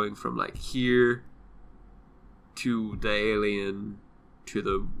of going from like here to the alien to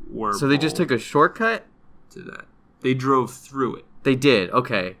the wormhole. So they just took a shortcut to that. They drove through it. They did.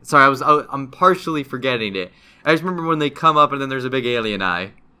 Okay. Sorry, I'm partially forgetting it. I just remember when they come up and then there's a big alien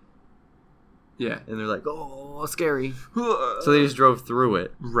eye. Yeah. And they're like, oh, scary. So they just drove through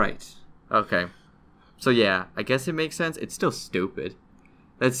it. Right. Okay. So yeah, I guess it makes sense. It's still stupid.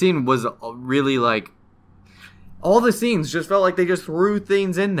 That scene was really like... All the scenes just felt like they just threw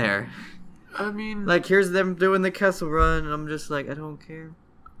things in there. I mean... Like, here's them doing the Kessel Run, and I'm just like, I don't care.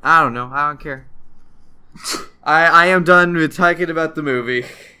 I don't know. I don't care. I am done with talking about the movie.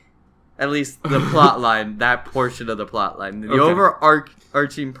 At least the plot line, that portion of the plot line. The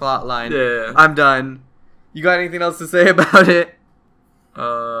overarching plot line. Yeah. I'm done. You got anything else to say about it?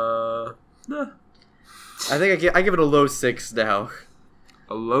 No. I think I give it a low 6 now.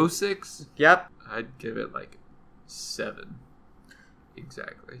 A low 6? Yep. I'd give it like 7.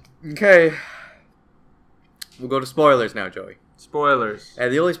 Exactly. Okay. We'll go to spoilers now, Joey. Spoilers.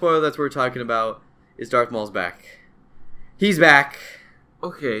 And the only spoiler that we're talking about is Darth Maul's back. He's back.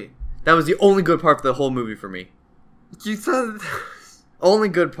 Okay. That was the only good part of the whole movie for me. You thought... Only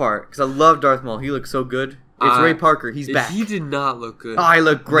good part, because I love Darth Maul. He looks so good. It's Ray Parker. He's back. He did not look good. Oh, he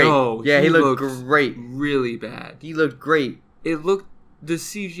looked great. No, yeah, he looked great. Really bad. He looked great. It looked... The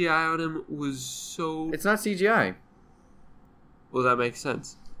CGI on him was so... It's not CGI. Well, that makes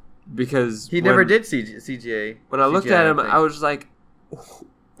sense. Because... He never did CGI. When I looked at him, I was like...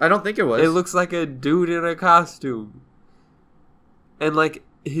 I don't think it was. It looks like a dude in a costume. And, like,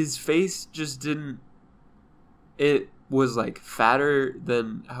 his face just didn't... It was, like, fatter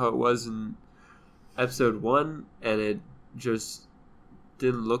than how it was in episode 1, and it just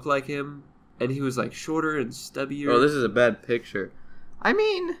didn't look like him. And he was, like, shorter and stubbier. Oh, this is a bad picture. I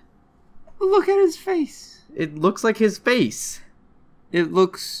mean... Look at his face. It looks like his face. It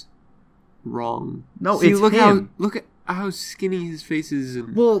looks wrong. No, it's him. Look at how skinny his face is.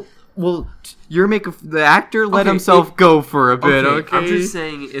 And... Well, the actor let himself go for a bit, okay? I'm just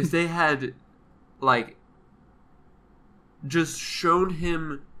saying, if they had, like, just shown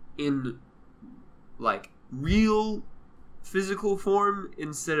him in, like, real physical form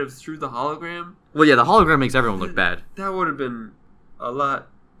instead of through the hologram... Well, yeah, the hologram makes everyone look bad. That would have been a lot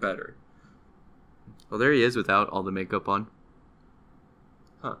better. Well, there he is without all the makeup on.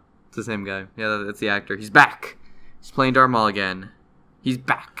 Huh. It's the same guy. Yeah, that's the actor. He's back. He's playing Darth Maul again. He's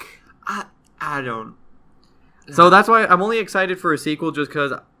back. I don't... So that's why I'm only excited for a sequel, just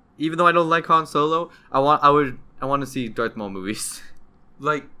because even though I don't like Han Solo, I want to see Darth Maul movies.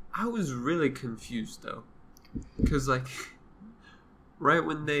 Like, I was really confused, though. Because, like, right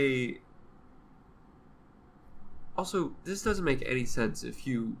when they. Also, this doesn't make any sense if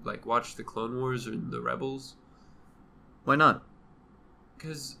you like watch the Clone Wars or the Rebels, Why not?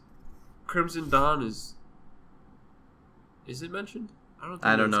 because Crimson Dawn is. Is it mentioned?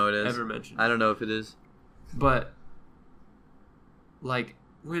 I don't know it is. Ever mentioned? I don't know if it is. But like,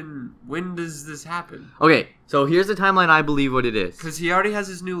 when does this happen? Okay, so here's the timeline. I believe what it is. Because he already has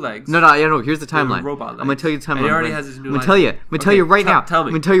his new legs. No. Here's the timeline. Robot legs. I'm gonna tell you the timeline. And he already has his new. I'm gonna tell you. I'm gonna tell you right now. Tell me.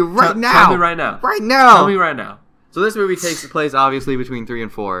 I'm gonna tell you right now. Tell me right now. Right now. Tell me right now. So this movie takes place obviously between 3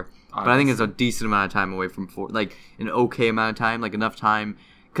 and 4, but I think Obviously. it's a decent amount of time away from 4, like an okay amount of time, like enough time,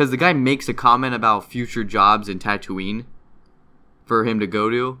 because the guy makes a comment about future jobs in Tatooine for him to go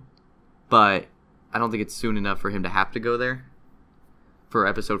to, but I don't think it's soon enough for him to have to go there for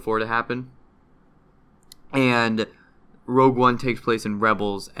Episode 4 to happen. And Rogue One takes place in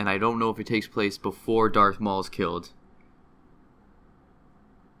Rebels, and I don't know if it takes place before Darth Maul's killed.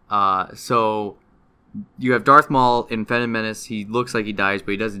 So you have Darth Maul in Phantom Menace. He looks like he dies,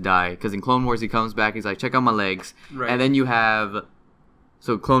 but he doesn't die. Because in Clone Wars, he comes back. He's like, check out my legs. Right. And then you have...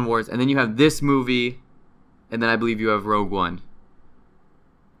 So Clone Wars. And then you have this movie. And then I believe you have Rogue One.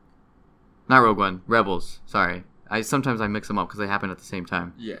 Not Rogue One. Rebels. Sorry. Sometimes I mix them up because they happen at the same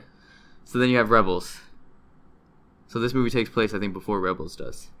time. Yeah. So then you have Rebels. So this movie takes place, I think, before Rebels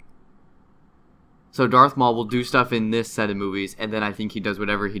does. So Darth Maul will do stuff in this set of movies, and then I think he does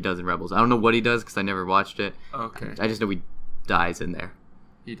whatever he does in Rebels. I don't know what he does because I never watched it. Okay. I just know he dies in there.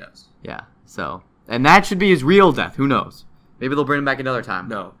 He does. Yeah. So, and that should be his real death. Who knows? Maybe they'll bring him back another time.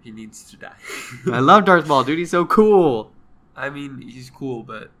 No, he needs to die. I love Darth Maul, dude. He's so cool. I mean, he's cool,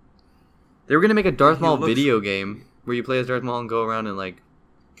 but They were gonna make a Darth He Maul looks- video game where you play as Darth Maul and go around and like,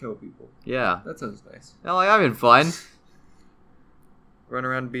 kill people. yeah. That sounds nice. Oh, like, I've been fun. Run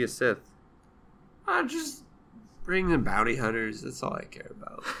around and be a Sith. I just bring the bounty hunters. That's all I care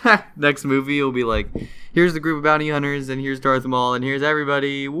about. Next movie will be like, here's the group of bounty hunters, and here's Darth Maul, and here's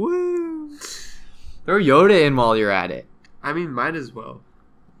everybody. Woo! Throw Yoda in while you're at it. I mean, might as well.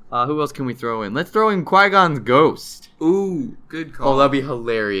 Who else can we throw in? Let's throw in Qui-Gon's ghost. Ooh, good call. Oh, that'd be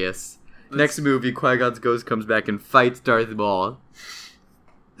hilarious. Next movie, Qui-Gon's ghost comes back and fights Darth Maul.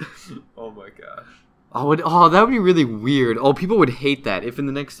 Oh my gosh. Oh, that would be really weird. Oh, people would hate that. If in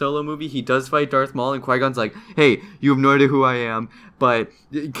the next Solo movie he does fight Darth Maul and Qui-Gon's like, hey, you have no idea who I am, but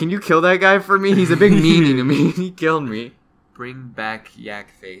can you kill that guy for me? He's a big meanie to me. He killed me. Bring back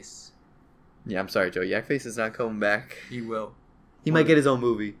Yak Face. Yeah, I'm sorry, Joe. Yakface is not coming back. He will. He might get his own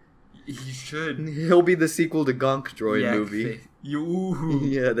movie. He should. He'll be the sequel to Gonk Droid Yak movie. Face. You.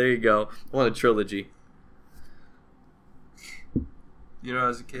 Yeah, there you go. I want a trilogy. You know,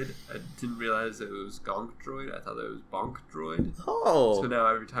 as a kid, I didn't realize that it was Gonk Droid. I thought that it was Bonk Droid. Oh. So now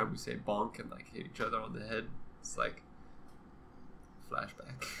every time we say bonk and like hit each other on the head, it's like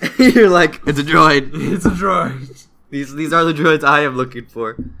flashback. You're like, it's a droid. It's a droid. These are the droids I am looking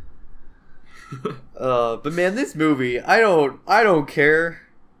for. But man, this movie, I don't care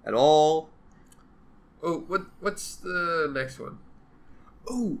at all. Oh, what's the next one?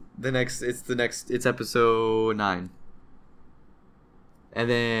 Oh, it's episode 9. And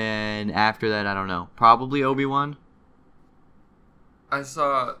then after that, I don't know. Probably Obi-Wan. I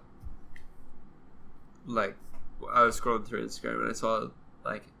saw, like, I was scrolling through Instagram and I saw,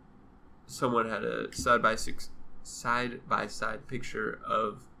 like, someone had a side-by-side picture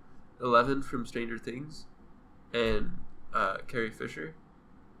of 11 from Stranger Things and Carrie Fisher.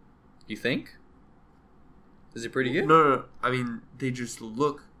 You think? Is it pretty good? No. I mean, they just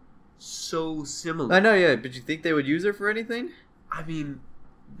look so similar. I know, yeah, but you think they would use her for anything? I mean,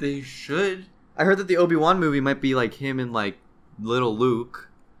 they should. I heard that the Obi-Wan movie might be like him and like little Luke,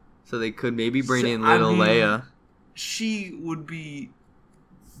 so they could maybe bring in little Leia. She would be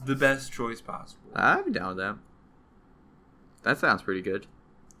the best choice possible. I'd be down with that. That sounds pretty good.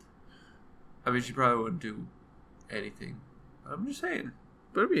 I mean, she probably wouldn't do anything. I'm just saying.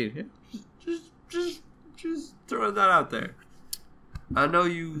 But it'd be, yeah. Just throwing that out there. I know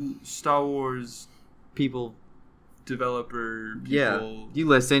you Star Wars People, developer people. yeah. You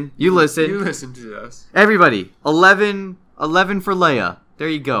listen. You listen. You listen to us. Everybody, 11 for Leia. There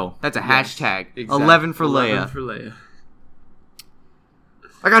you go. That's a Yes, hashtag. exactly. 11 for 11 Leia. for Leia.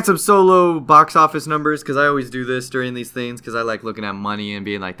 I got some solo box office numbers because I always do this during these things because I like looking at money and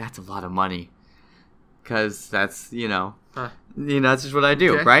being like, that's a lot of money. Because that's, that's just what I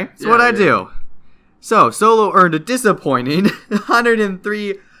do, Okay. right? It's Yeah, what I yeah. do. So, Solo earned a disappointing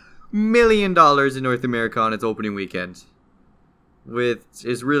 $103 million in North America on its opening weekend. Which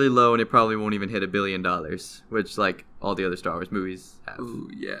is really low and it probably won't even hit $1 billion. Which, like, all the other Star Wars movies have. Ooh,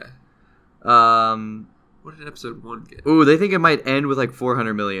 yeah. What did episode 1 get? Ooh, they think it might end with like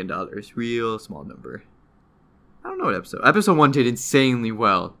 $400 million. Real small number. I don't know what episode. Episode 1 did insanely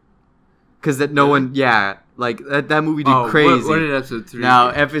well. Because that no one, like that movie did crazy. What did episode 3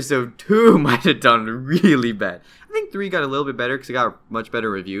 Now, get? episode 2 might have done really bad. I think 3 got a little bit better because it got much better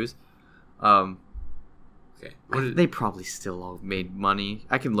reviews. Okay. They probably still all made money.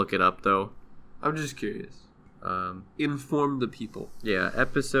 I can look it up though. I'm just curious. Inform the people. Yeah,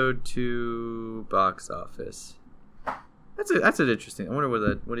 episode 2 box office. That's an interesting. I wonder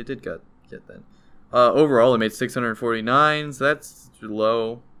what it did get then. Overall, it made 649, so that's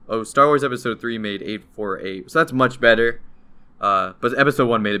low. Oh, Star Wars Episode 3 made 848, so that's much better. But Episode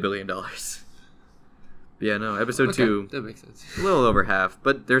 1 made $1 billion. Yeah, no, Episode 2, that makes sense. a little over half,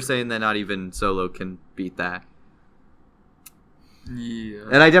 but they're saying that not even Solo can beat that. Yeah.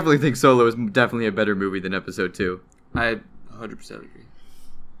 And I definitely think Solo is definitely a better movie than Episode 2. I 100% agree.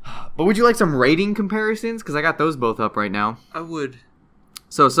 But would you like some rating comparisons? Because I got those both up right now. I would.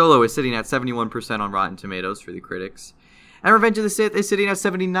 So Solo is sitting at 71% on Rotten Tomatoes for the critics. And Revenge of the Sith is sitting at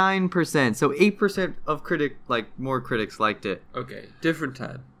 79%. So 8% of more critics liked it. Okay. Different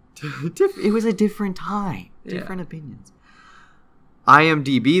time. It was a different time. Yeah. Different opinions.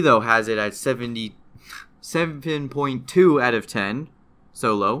 IMDb, though, has it at 7.2 out of 10.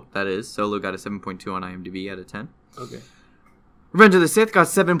 Solo, that is. Solo got a 7.2 on IMDb out of 10. Okay. Revenge of the Sith got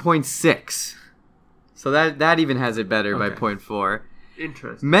 7.6. So that even has it better by Okay. 0.4.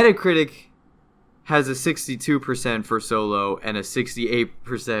 Interesting. Metacritic has a 62% for Solo and a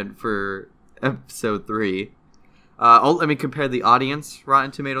 68% for Episode 3. Let me compare the audience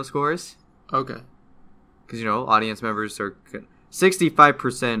Rotten Tomato scores. Okay. Because, audience members are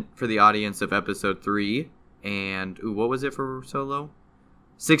 65% for the audience of Episode 3. And, what was it for Solo?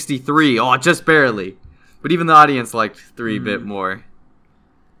 63. Oh, just barely. But even the audience liked 3 a bit more.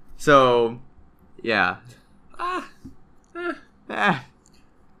 So, yeah.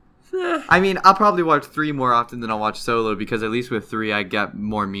 I mean, I'll probably watch 3 more often than I'll watch Solo because at least with 3 I get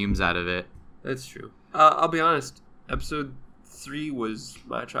more memes out of it. That's true. I'll be honest. Episode 3 was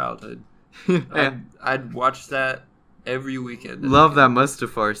my childhood. Yeah. I'd watch that every weekend. Love that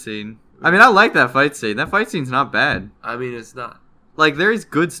Mustafar scene. I mean, I like that fight scene. That fight scene's not bad. I mean, it's not. Like, there is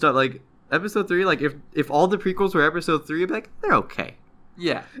good stuff. Like, Episode 3, like, if all the prequels were Episode 3, I'd be like, they're okay.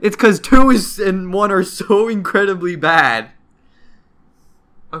 Yeah. It's because 2 and 1 are so incredibly bad.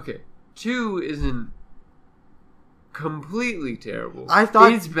 Okay. 2 isn't completely terrible. I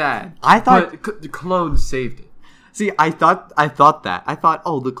thought- it's bad. I thought- but the clones saved it. See, I thought that. I thought,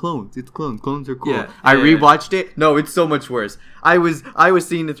 oh, the clones. It's clones. Clones are cool. Yeah, I yeah. rewatched it. No, it's so much worse. I was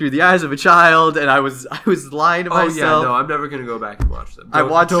seeing it through the eyes of a child, and I was lying to Oh myself. yeah, no, I'm never gonna go back and watch them. I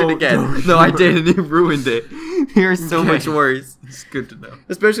watched it again. No, I did, and it ruined it. Here's so much worse. It's good to know.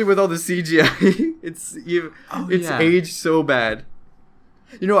 Especially with all the CGI. It's yeah. aged so bad.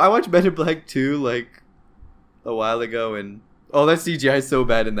 I watched Men in Black 2 like a while ago, and that CGI is so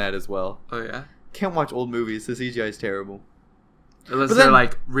bad in that as well. Oh yeah. Can't watch old movies. The CGI is terrible. Unless But they're then-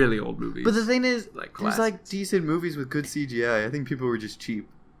 like really old movies. But the thing is, Like there's like classics. decent movies with good CGI. I think people were just cheap.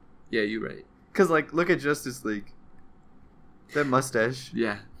 Yeah, you're right. Cause like, look at Justice League. That mustache.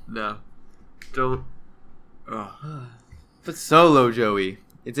 Yeah. No. Don't. Oh. But Solo, Joey.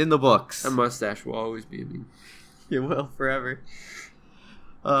 It's in the books. That mustache will always be me. It will forever.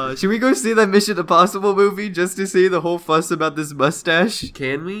 Should we go see that Mission Impossible movie just to see the whole fuss about this mustache?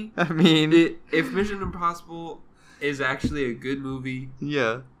 Can we? I mean, If Mission Impossible is actually a good movie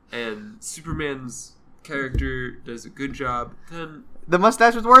yeah. and Superman's character does a good job, then The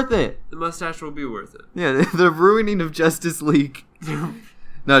mustache was worth it. the mustache will be worth it. Yeah, the ruining of Justice League. No,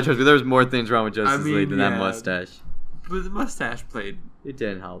 trust me, there's more things wrong with Justice League than that yeah. mustache. But the mustache played It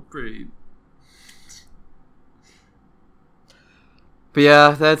didn't help. pretty. But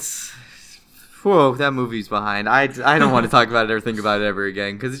yeah, that's... Whoa, that movie's behind. I don't want to talk about it or think about it ever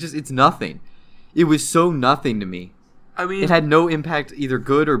again, because it's nothing. It was so nothing to me. I mean, It had no impact, either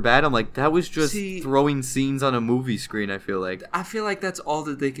good or bad. I'm like, that was just See- throwing scenes on a movie screen, I feel like. I feel like that's all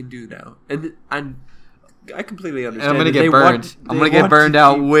that they can do now, and I completely understand. And I'm gonna that they get burned. want- I'm they gonna get want burned to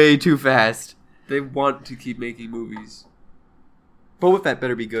out keep- way too fast. They want to keep making movies. Boba Fett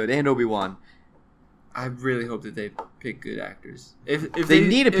better be good, and Obi-Wan. I really hope that they pick good actors. If They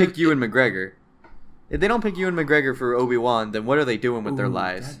need to pick if- Ewan McGregor. If they don't pick Ewan McGregor for Obi-Wan, then what are they doing with their Ooh,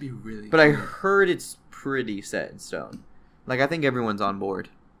 lives? That'd be really. But I good. heard it's pretty set in stone. Like, I think everyone's on board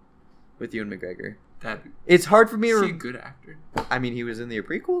with Ewan McGregor. That'd be. It's hard for me Is to... he a good actor? I mean, he was in the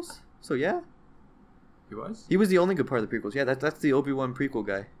prequels, so yeah. He was. He was the only good part of the prequels. Yeah, that's the Obi-Wan prequel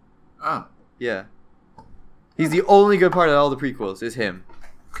guy. Ah, Yeah. He's the only good part of all the prequels, is him.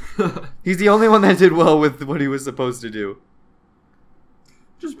 He's the only one that did well with what he was supposed to do.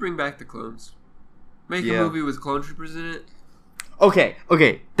 Just bring back the clones. Make a Yeah. movie with clone troopers in it. Okay.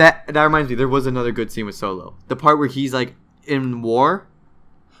 That reminds me. There was another good scene with Solo. The part where he's like in war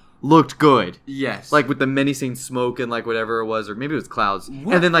looked good. Yes. Like with the menacing smoke and like whatever it was, or maybe it was clouds.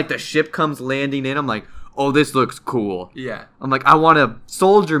 What? And then like the ship comes landing in. I'm like, oh, this looks cool. Yeah. I'm like, I want a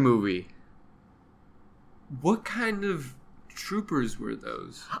soldier movie. What kind of troopers were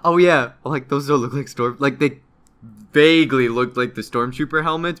those? Oh yeah, like those don't look like storm. Like they vaguely looked like the stormtrooper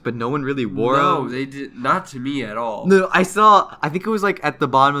helmets, but no one really wore No, them. they did not to me at all. No, I saw. I think it was like at the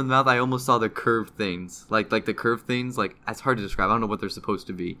bottom of the mouth. I almost saw the curved things, like the curved things. Like it's hard to describe. I don't know what they're supposed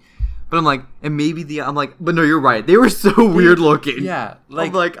to be, but I'm like, and maybe I'm like, but no, you're right. They were so weird looking. Yeah,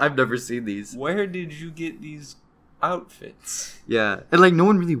 I'm like I've never seen these. where did you get these outfits? Yeah, and like no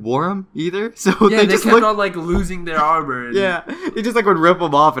one really wore them either. So Yeah, they just kept look. on like losing their armor. And, Yeah, they just like would rip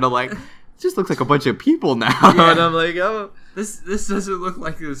them off, and I'm like, it just looks like a bunch of people now. Yeah. And I'm like, oh. This doesn't look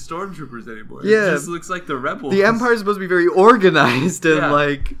like the stormtroopers anymore. Yeah. It just looks like the rebels. The Empire's supposed to be very organized and Yeah.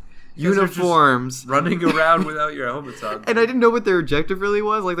 like Because they're just uniforms. running around without your helmets on. And I didn't know what their objective really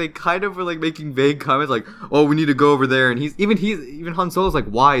was. Like they kind of were like making vague comments, like, "Oh, we need to go over there." And even Han Solo's like,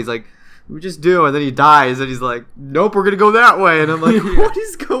 "Why?" He's like, "We just do." And then he dies, and he's like, "Nope, we're gonna go that way." And I'm like, Yeah. "What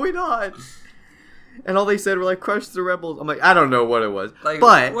is going on?" And all they said were like, "Crush the rebels." I'm like, I don't know what it was, Like,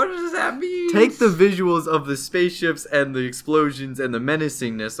 but what does that mean? take the visuals of the spaceships and the explosions and the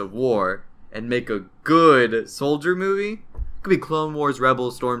menacingness of war and make a good soldier movie. It could be Clone Wars,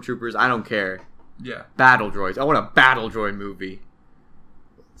 Rebels, Stormtroopers. I don't care. Yeah. Battle droids. I want a battle droid movie.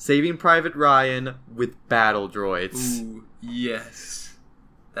 Saving Private Ryan with battle droids. Ooh, yes.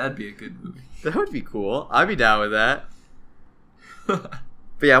 That'd be a good movie. That would be cool. I'd be down with that. But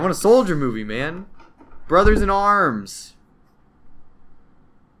yeah, I want a soldier movie, man. Brothers in Arms.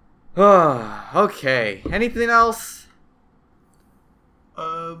 Okay. Anything else?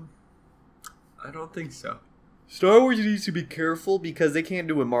 I don't think so. Star Wars needs to be careful because they can't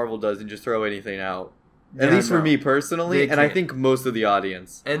do what Marvel does and just throw anything out. At Yeah, least for no. me personally, They and I can't. think most of the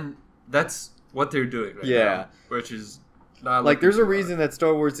audience. And that's what they're doing right Yeah. now. Which is not Like, looking there's a too reason that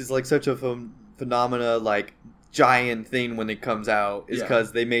Star Wars is like such a phenomena, like giant thing when it comes out, is Yeah.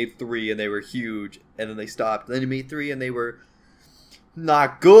 because they made 3 and they were huge, and then they stopped. Then they made 3 and they were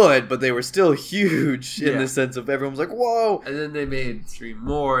not good, but they were still huge in Yeah. the sense of everyone was like, "Whoa, hard. And then they made 3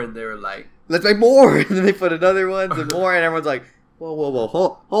 more, and they were like, let's make more!" And then they put another one and more, and everyone's like, "Whoa,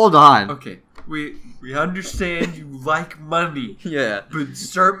 hold on." okay, we understand you like money, Yeah, but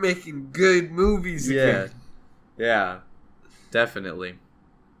start making good movies again. yeah, definitely.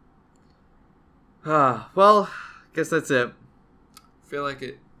 Well, guess that's it. I feel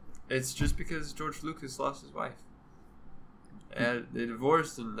like it's just because George Lucas lost his wife. And they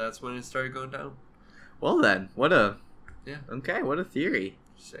divorced, and that's when it started going down. Well then, what a theory.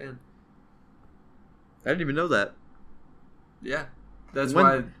 Just saying. I didn't even know that. Yeah. That's when,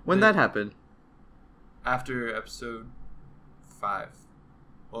 why... When that happened? After episode 5.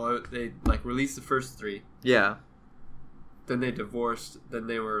 Well, they, like, released the first 3. Yeah. Then they divorced. Then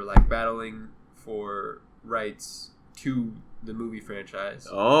they were, like, battling for rights to the movie franchise.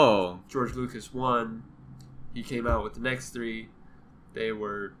 Oh. George Lucas won. He came out with the next 3. They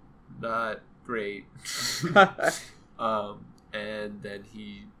were not great. And then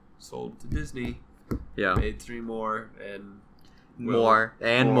he sold to Disney. Yeah. Made 3 more and More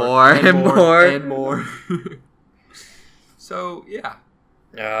and more more and more and more. So yeah,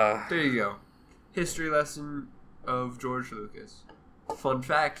 there you go. History lesson of George Lucas. Fun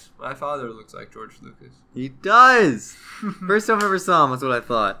fact: my father looks like George Lucas. He does. First time I ever saw him, that's what I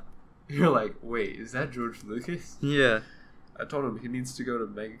thought. You're like, wait, is that George Lucas? Yeah. I told him he needs to go to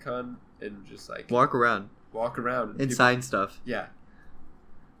MegaCon and just like Walk around walk around and sign stuff. Yeah.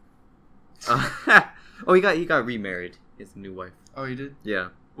 Oh, he got remarried. He has a new wife. Oh, he did? Yeah.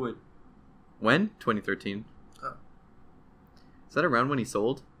 When? 2013. Oh. Is that around when he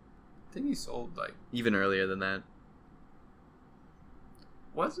sold? I think he sold like. Even earlier than that.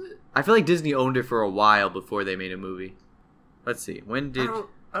 Was it? I feel like Disney owned it for a while before they made a movie. Let's see. When did...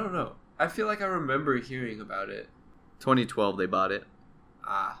 I don't know. I feel like I remember hearing about it. 2012 they bought it.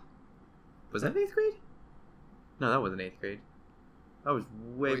 Ah. Was that 8th grade? No, that wasn't 8th grade. That was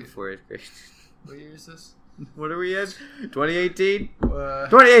way Wait. before 8th grade. What year is this? What are we in? 2018? Uh,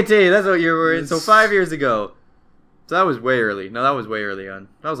 2018, that's what year we're in. So Yes. 5 years ago. So that was way early. No, that was way early on.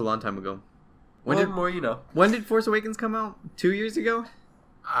 That was a long time ago. more, you know. When did Force Awakens come out? 2 years ago?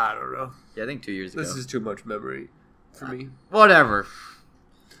 I don't know. Yeah, I think 2 years ago. This is too much memory for me. Whatever.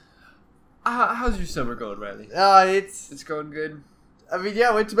 How's your summer going, Riley? It's It's going good. I mean,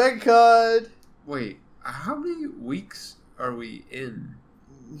 yeah, went to MegaCon. Wait, how many weeks are we in?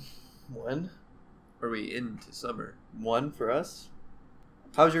 One. Are we into summer? One for us.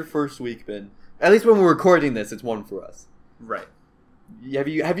 How's your first week been? At least when we're recording this, it's one for us. Right. Have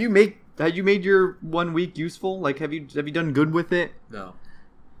you made your 1 week useful? Like, have you done good with it? No.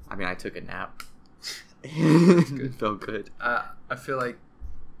 I mean, I took a nap. Good. Felt good. I feel like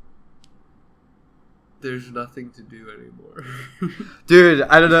there's nothing to do anymore. Dude,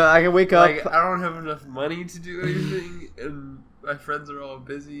 I don't know. I can wake up. Like, I don't have enough money to do anything, and my friends are all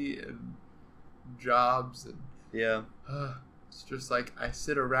busy and jobs, and Yeah. it's just like I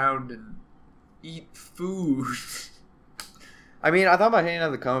sit around and eat food. I mean, I thought about hanging out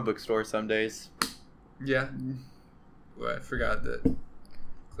at the comic book store some days. Yeah. Well, I forgot that.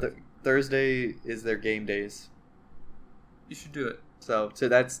 Thursday is their game days. You should do it. So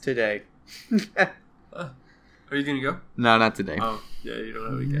that's today. Are you gonna go? No, not today. Oh, yeah, you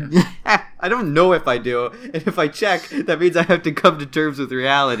don't have any gas. I don't know if I do. And if I check, that means I have to come to terms with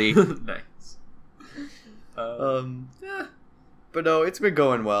reality. Nice. Yeah. But no, it's been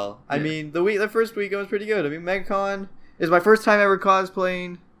going well. I mean, the first weekend was pretty good. I mean, MegaCon is my first time ever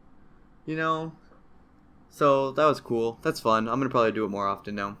cosplaying, you know. So that was cool. That's fun. I'm gonna probably do it more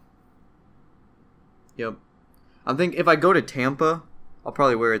often now. Yep. I'm thinking if I go to Tampa, I'll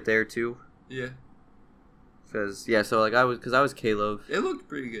probably wear it there too. Yeah. Cause I was Caleb. It looked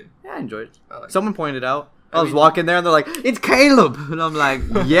pretty good. Yeah, I enjoyed it. I like Someone pointed out. I was walking there and they're like, "It's Caleb," and I'm like,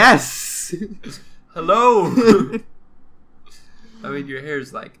 "Yes." Hello. I mean, your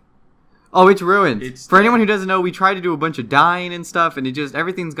hair's like. Oh, it's ruined. It's For anyone who doesn't know, we tried to do a bunch of dyeing and stuff, and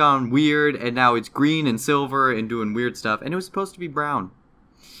everything's gone weird, and now it's green and silver and doing weird stuff, and it was supposed to be brown.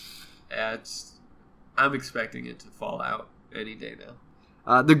 Yeah, I'm expecting it to fall out any day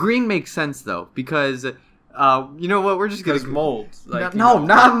now. The green makes sense though, because you know what? We're just gonna mold. Like, not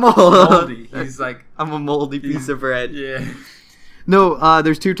mold. Moldy. He's like, I'm a moldy piece of bread. Yeah. No,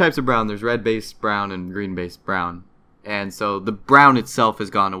 there's two types of brown. There's red-based brown and green-based brown. And so the brown itself has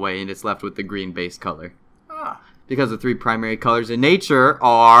gone away, and it's left with the green-based color. Ah. Because the three primary colors in nature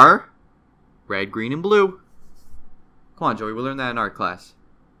are red, green, and blue. Come on, Joey, we learned that in art class.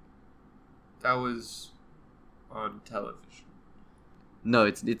 That was on television. No,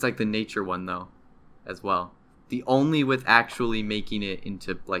 it's like the nature one, though, as well. The only with actually making it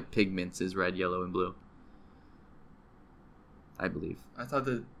into, like, pigments is red, yellow, and blue. I believe. I thought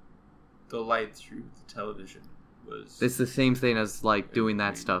that the light through the television was. It's the same thing as, like, doing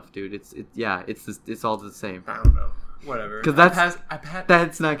that stuff, dude. It's all the same. I don't know. Whatever. Because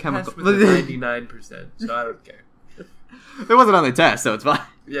that's not chemical. With 99%, so I don't care. It wasn't on the test, so it's fine.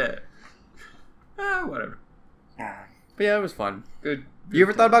 Yeah. Whatever. But yeah, it was fun. Good. You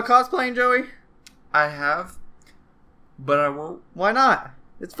ever thought about cosplaying, Joey? I have, but I won't. Why not?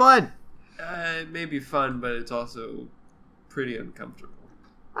 It's fun. It may be fun, but it's also pretty uncomfortable.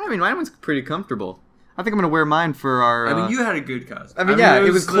 I mean, mine was pretty comfortable. I think I'm gonna wear mine for our. I mean, you had a good costume. I mean, yeah,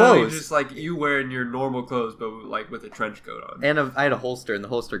 it was clothes. Just like you wearing your normal clothes, but like with a trench coat on. And I had a holster, and the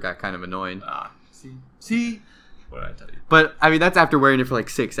holster got kind of annoying. See, what did I tell you? But I mean, that's after wearing it for like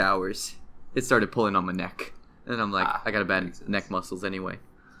 6 hours. It started pulling on my neck, and I'm like, I got bad neck muscles anyway.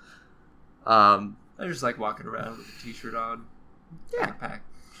 I just like walking around with a t-shirt on. Yeah. Backpack.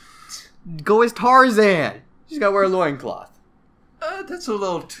 Go as Tarzan. You just gotta wear a loincloth. That's a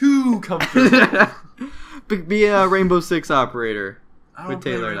little too comfortable. Be a Rainbow Six operator. I don't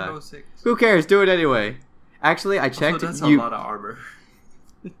play Rainbow Six. Who cares? Do it anyway. Actually, I checked. Also, that's a lot of armor.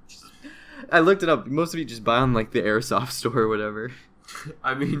 I looked it up. Most of you just buy on like the Airsoft store or whatever.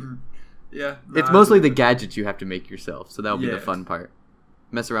 I mean, yeah. It's mostly the gadgets you have to make yourself, so that'll be Yeah. the fun part.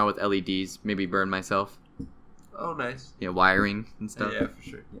 Mess around with LEDs, maybe burn myself. Oh, nice. Yeah, wiring and stuff. Yeah, for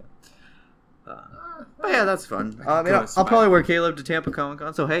sure. Yeah. But yeah, that's fun. I mean, I'll probably wear Caleb to Tampa Comic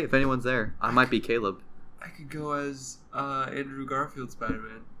Con. So hey, if anyone's there, I might be Caleb. I could go as Andrew Garfield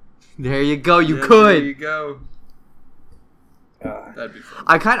Spider-Man. There you go. You Yeah, could. There you go. That'd be fun.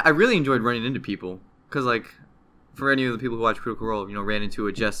 I really enjoyed running into people because like for any of the people who watch Critical Role, ran into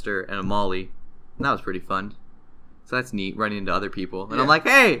a Jester and a Molly, and that was pretty fun. So that's neat, running into other people, and I'm like,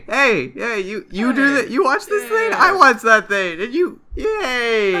 hey, you do that? You watch this thing? I watch that thing, and you,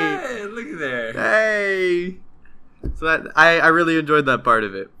 yay! Hey, look at there. Hey! So that I really enjoyed that part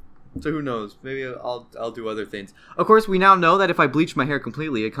of it. So who knows? Maybe I'll do other things. Of course, we now know that if I bleach my hair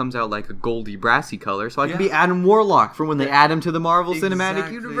completely, it comes out like a goldy, brassy color. So I can be Adam Warlock from when they add him to the Marvel Cinematic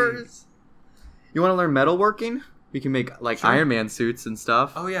Universe. You want to learn metalworking? We can make like Iron Man suits and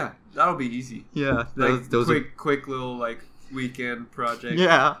stuff. Oh yeah, that'll be easy. Yeah, Like those quick little like weekend project.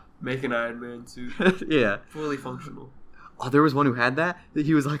 Yeah. Make an Iron Man suit. Yeah. Fully functional. Oh, there was one who had that.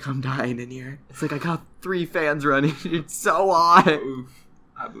 He was like, I'm dying in here. It's like, I got 3 fans running. It's so hot. Oof.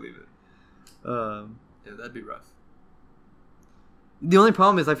 I believe it. Yeah, that'd be rough. The only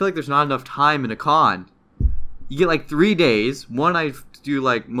problem is I feel like there's not enough time in a con. You get like 3 days. One I do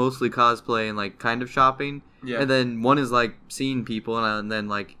like mostly cosplay and like kind of shopping. Yeah. And then one is like seeing people and then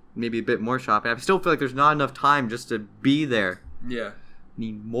like maybe a bit more shopping. I still feel like there's not enough time just to be there. Yeah.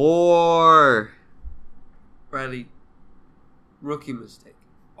 Need more. Riley, rookie mistake.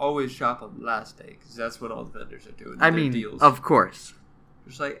 Always shop on the last day because that's when all the vendors are doing their deals. Of course.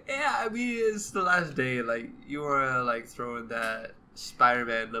 Just like, yeah, I mean, it's the last day. Like, you want to, like, throw in that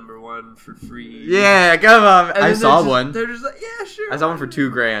Spider-Man #1 for free. Yeah, come on. And I then saw one. They're just like, yeah, sure. I saw one for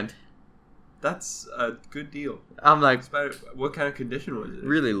 $2,000. That's a good deal. I'm like, what kind of condition was it?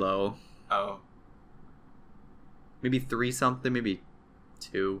 really low. Oh. Maybe 3 something, maybe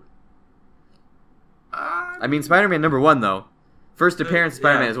 2. I I mean, Spider-Man #1 though. First appearance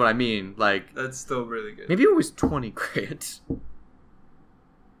Spider-Man yeah. is what I mean. Like, That's still really good. maybe it was $20,000.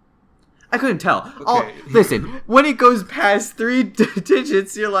 I couldn't tell. Okay. Oh, listen, when it goes past 3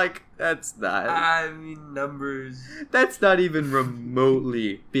 digits, you're like, that's not. I mean, numbers. That's not even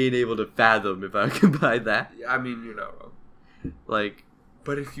remotely being able to fathom if I can buy that. I mean, you're not wrong. Like,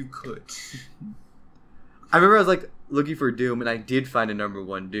 But if you could. I remember I was like looking for Doom, and I did find a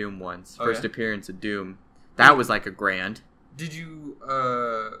 #1 Doom once. Oh, First yeah? appearance of Doom. That was like $1,000. Did you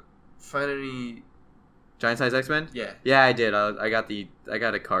find any? Giant size X-Men? Yeah. Yeah, I did. I got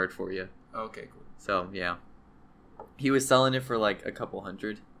a card for you. Okay, cool. So yeah, he was selling it for like a couple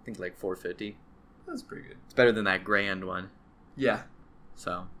hundred. I think like $450. That's pretty good. It's better than that grand one. Yeah.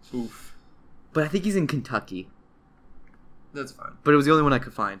 So, Oof. but I think he's in Kentucky. That's fine. But it was the only one I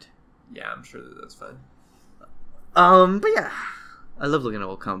could find. Yeah, I'm sure that's fine. But yeah, I love looking at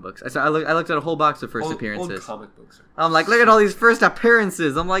old comic books. I looked at a whole box of first appearances. Old comic books are. I'm like, look at all these first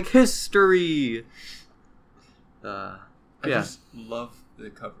appearances. I'm like, history. I Yeah. just love the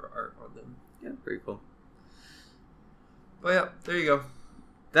cover art on them. Yeah, very cool. But yeah, there you go.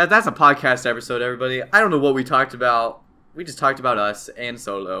 That's a podcast episode, everybody. I don't know what we talked about. We just talked about us and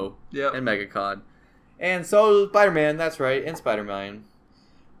Solo Yeah. and MegaCon. And Solo, Spider-Man, that's right, and Spider-Man.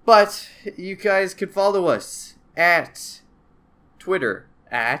 But you guys can follow us at Twitter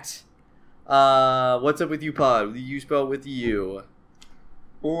at What's Up With You Pod. You spell with you.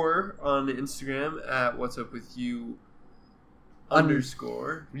 Or on Instagram at What's Up With You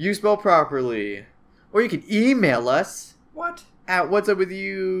 _ You spell properly. Or you can email us What? at What's Up With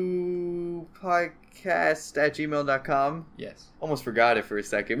You podcast at gmail.com. Yes. Almost forgot it for a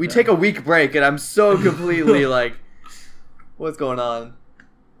second. We take a week break and I'm so completely like, what's going on?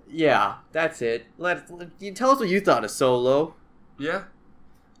 Yeah, that's it. You tell us what you thought of Solo. Yeah,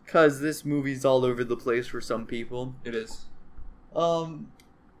 Because this movie's all over the place for some people. it is.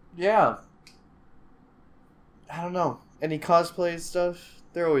 Yeah. I don't know. Any cosplay stuff?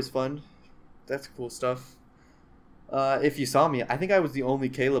 They're always fun. That's cool stuff. If you saw me, I think I was the only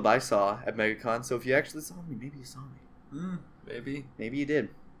Caleb I saw at MegaCon, so if you actually saw me, maybe you saw me. Maybe. Maybe you did.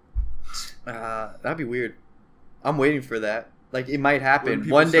 That'd be weird. I'm waiting for that. Like, it might happen. When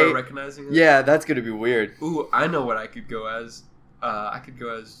people One day. start recognizing it. Yeah, that's gonna be weird. Ooh, I know what I could go as. I could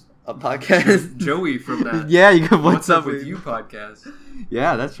go as A podcast? Joey from that. Yeah, you can. What's Up With You podcast.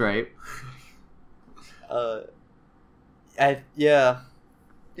 Yeah, that's right. Yeah,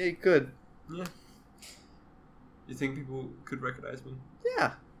 you could. Yeah. You think people could recognize me?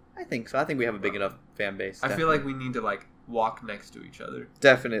 Yeah, I think so. I think we have a big enough fan base. I feel like we need to like walk next to each other.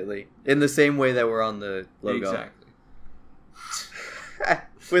 Definitely in the same way that we're on the logo. Exactly.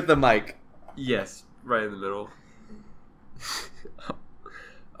 With the mic. Yes, right in the middle.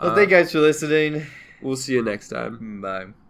 Well, thank you guys for listening. We'll see you next time. Bye.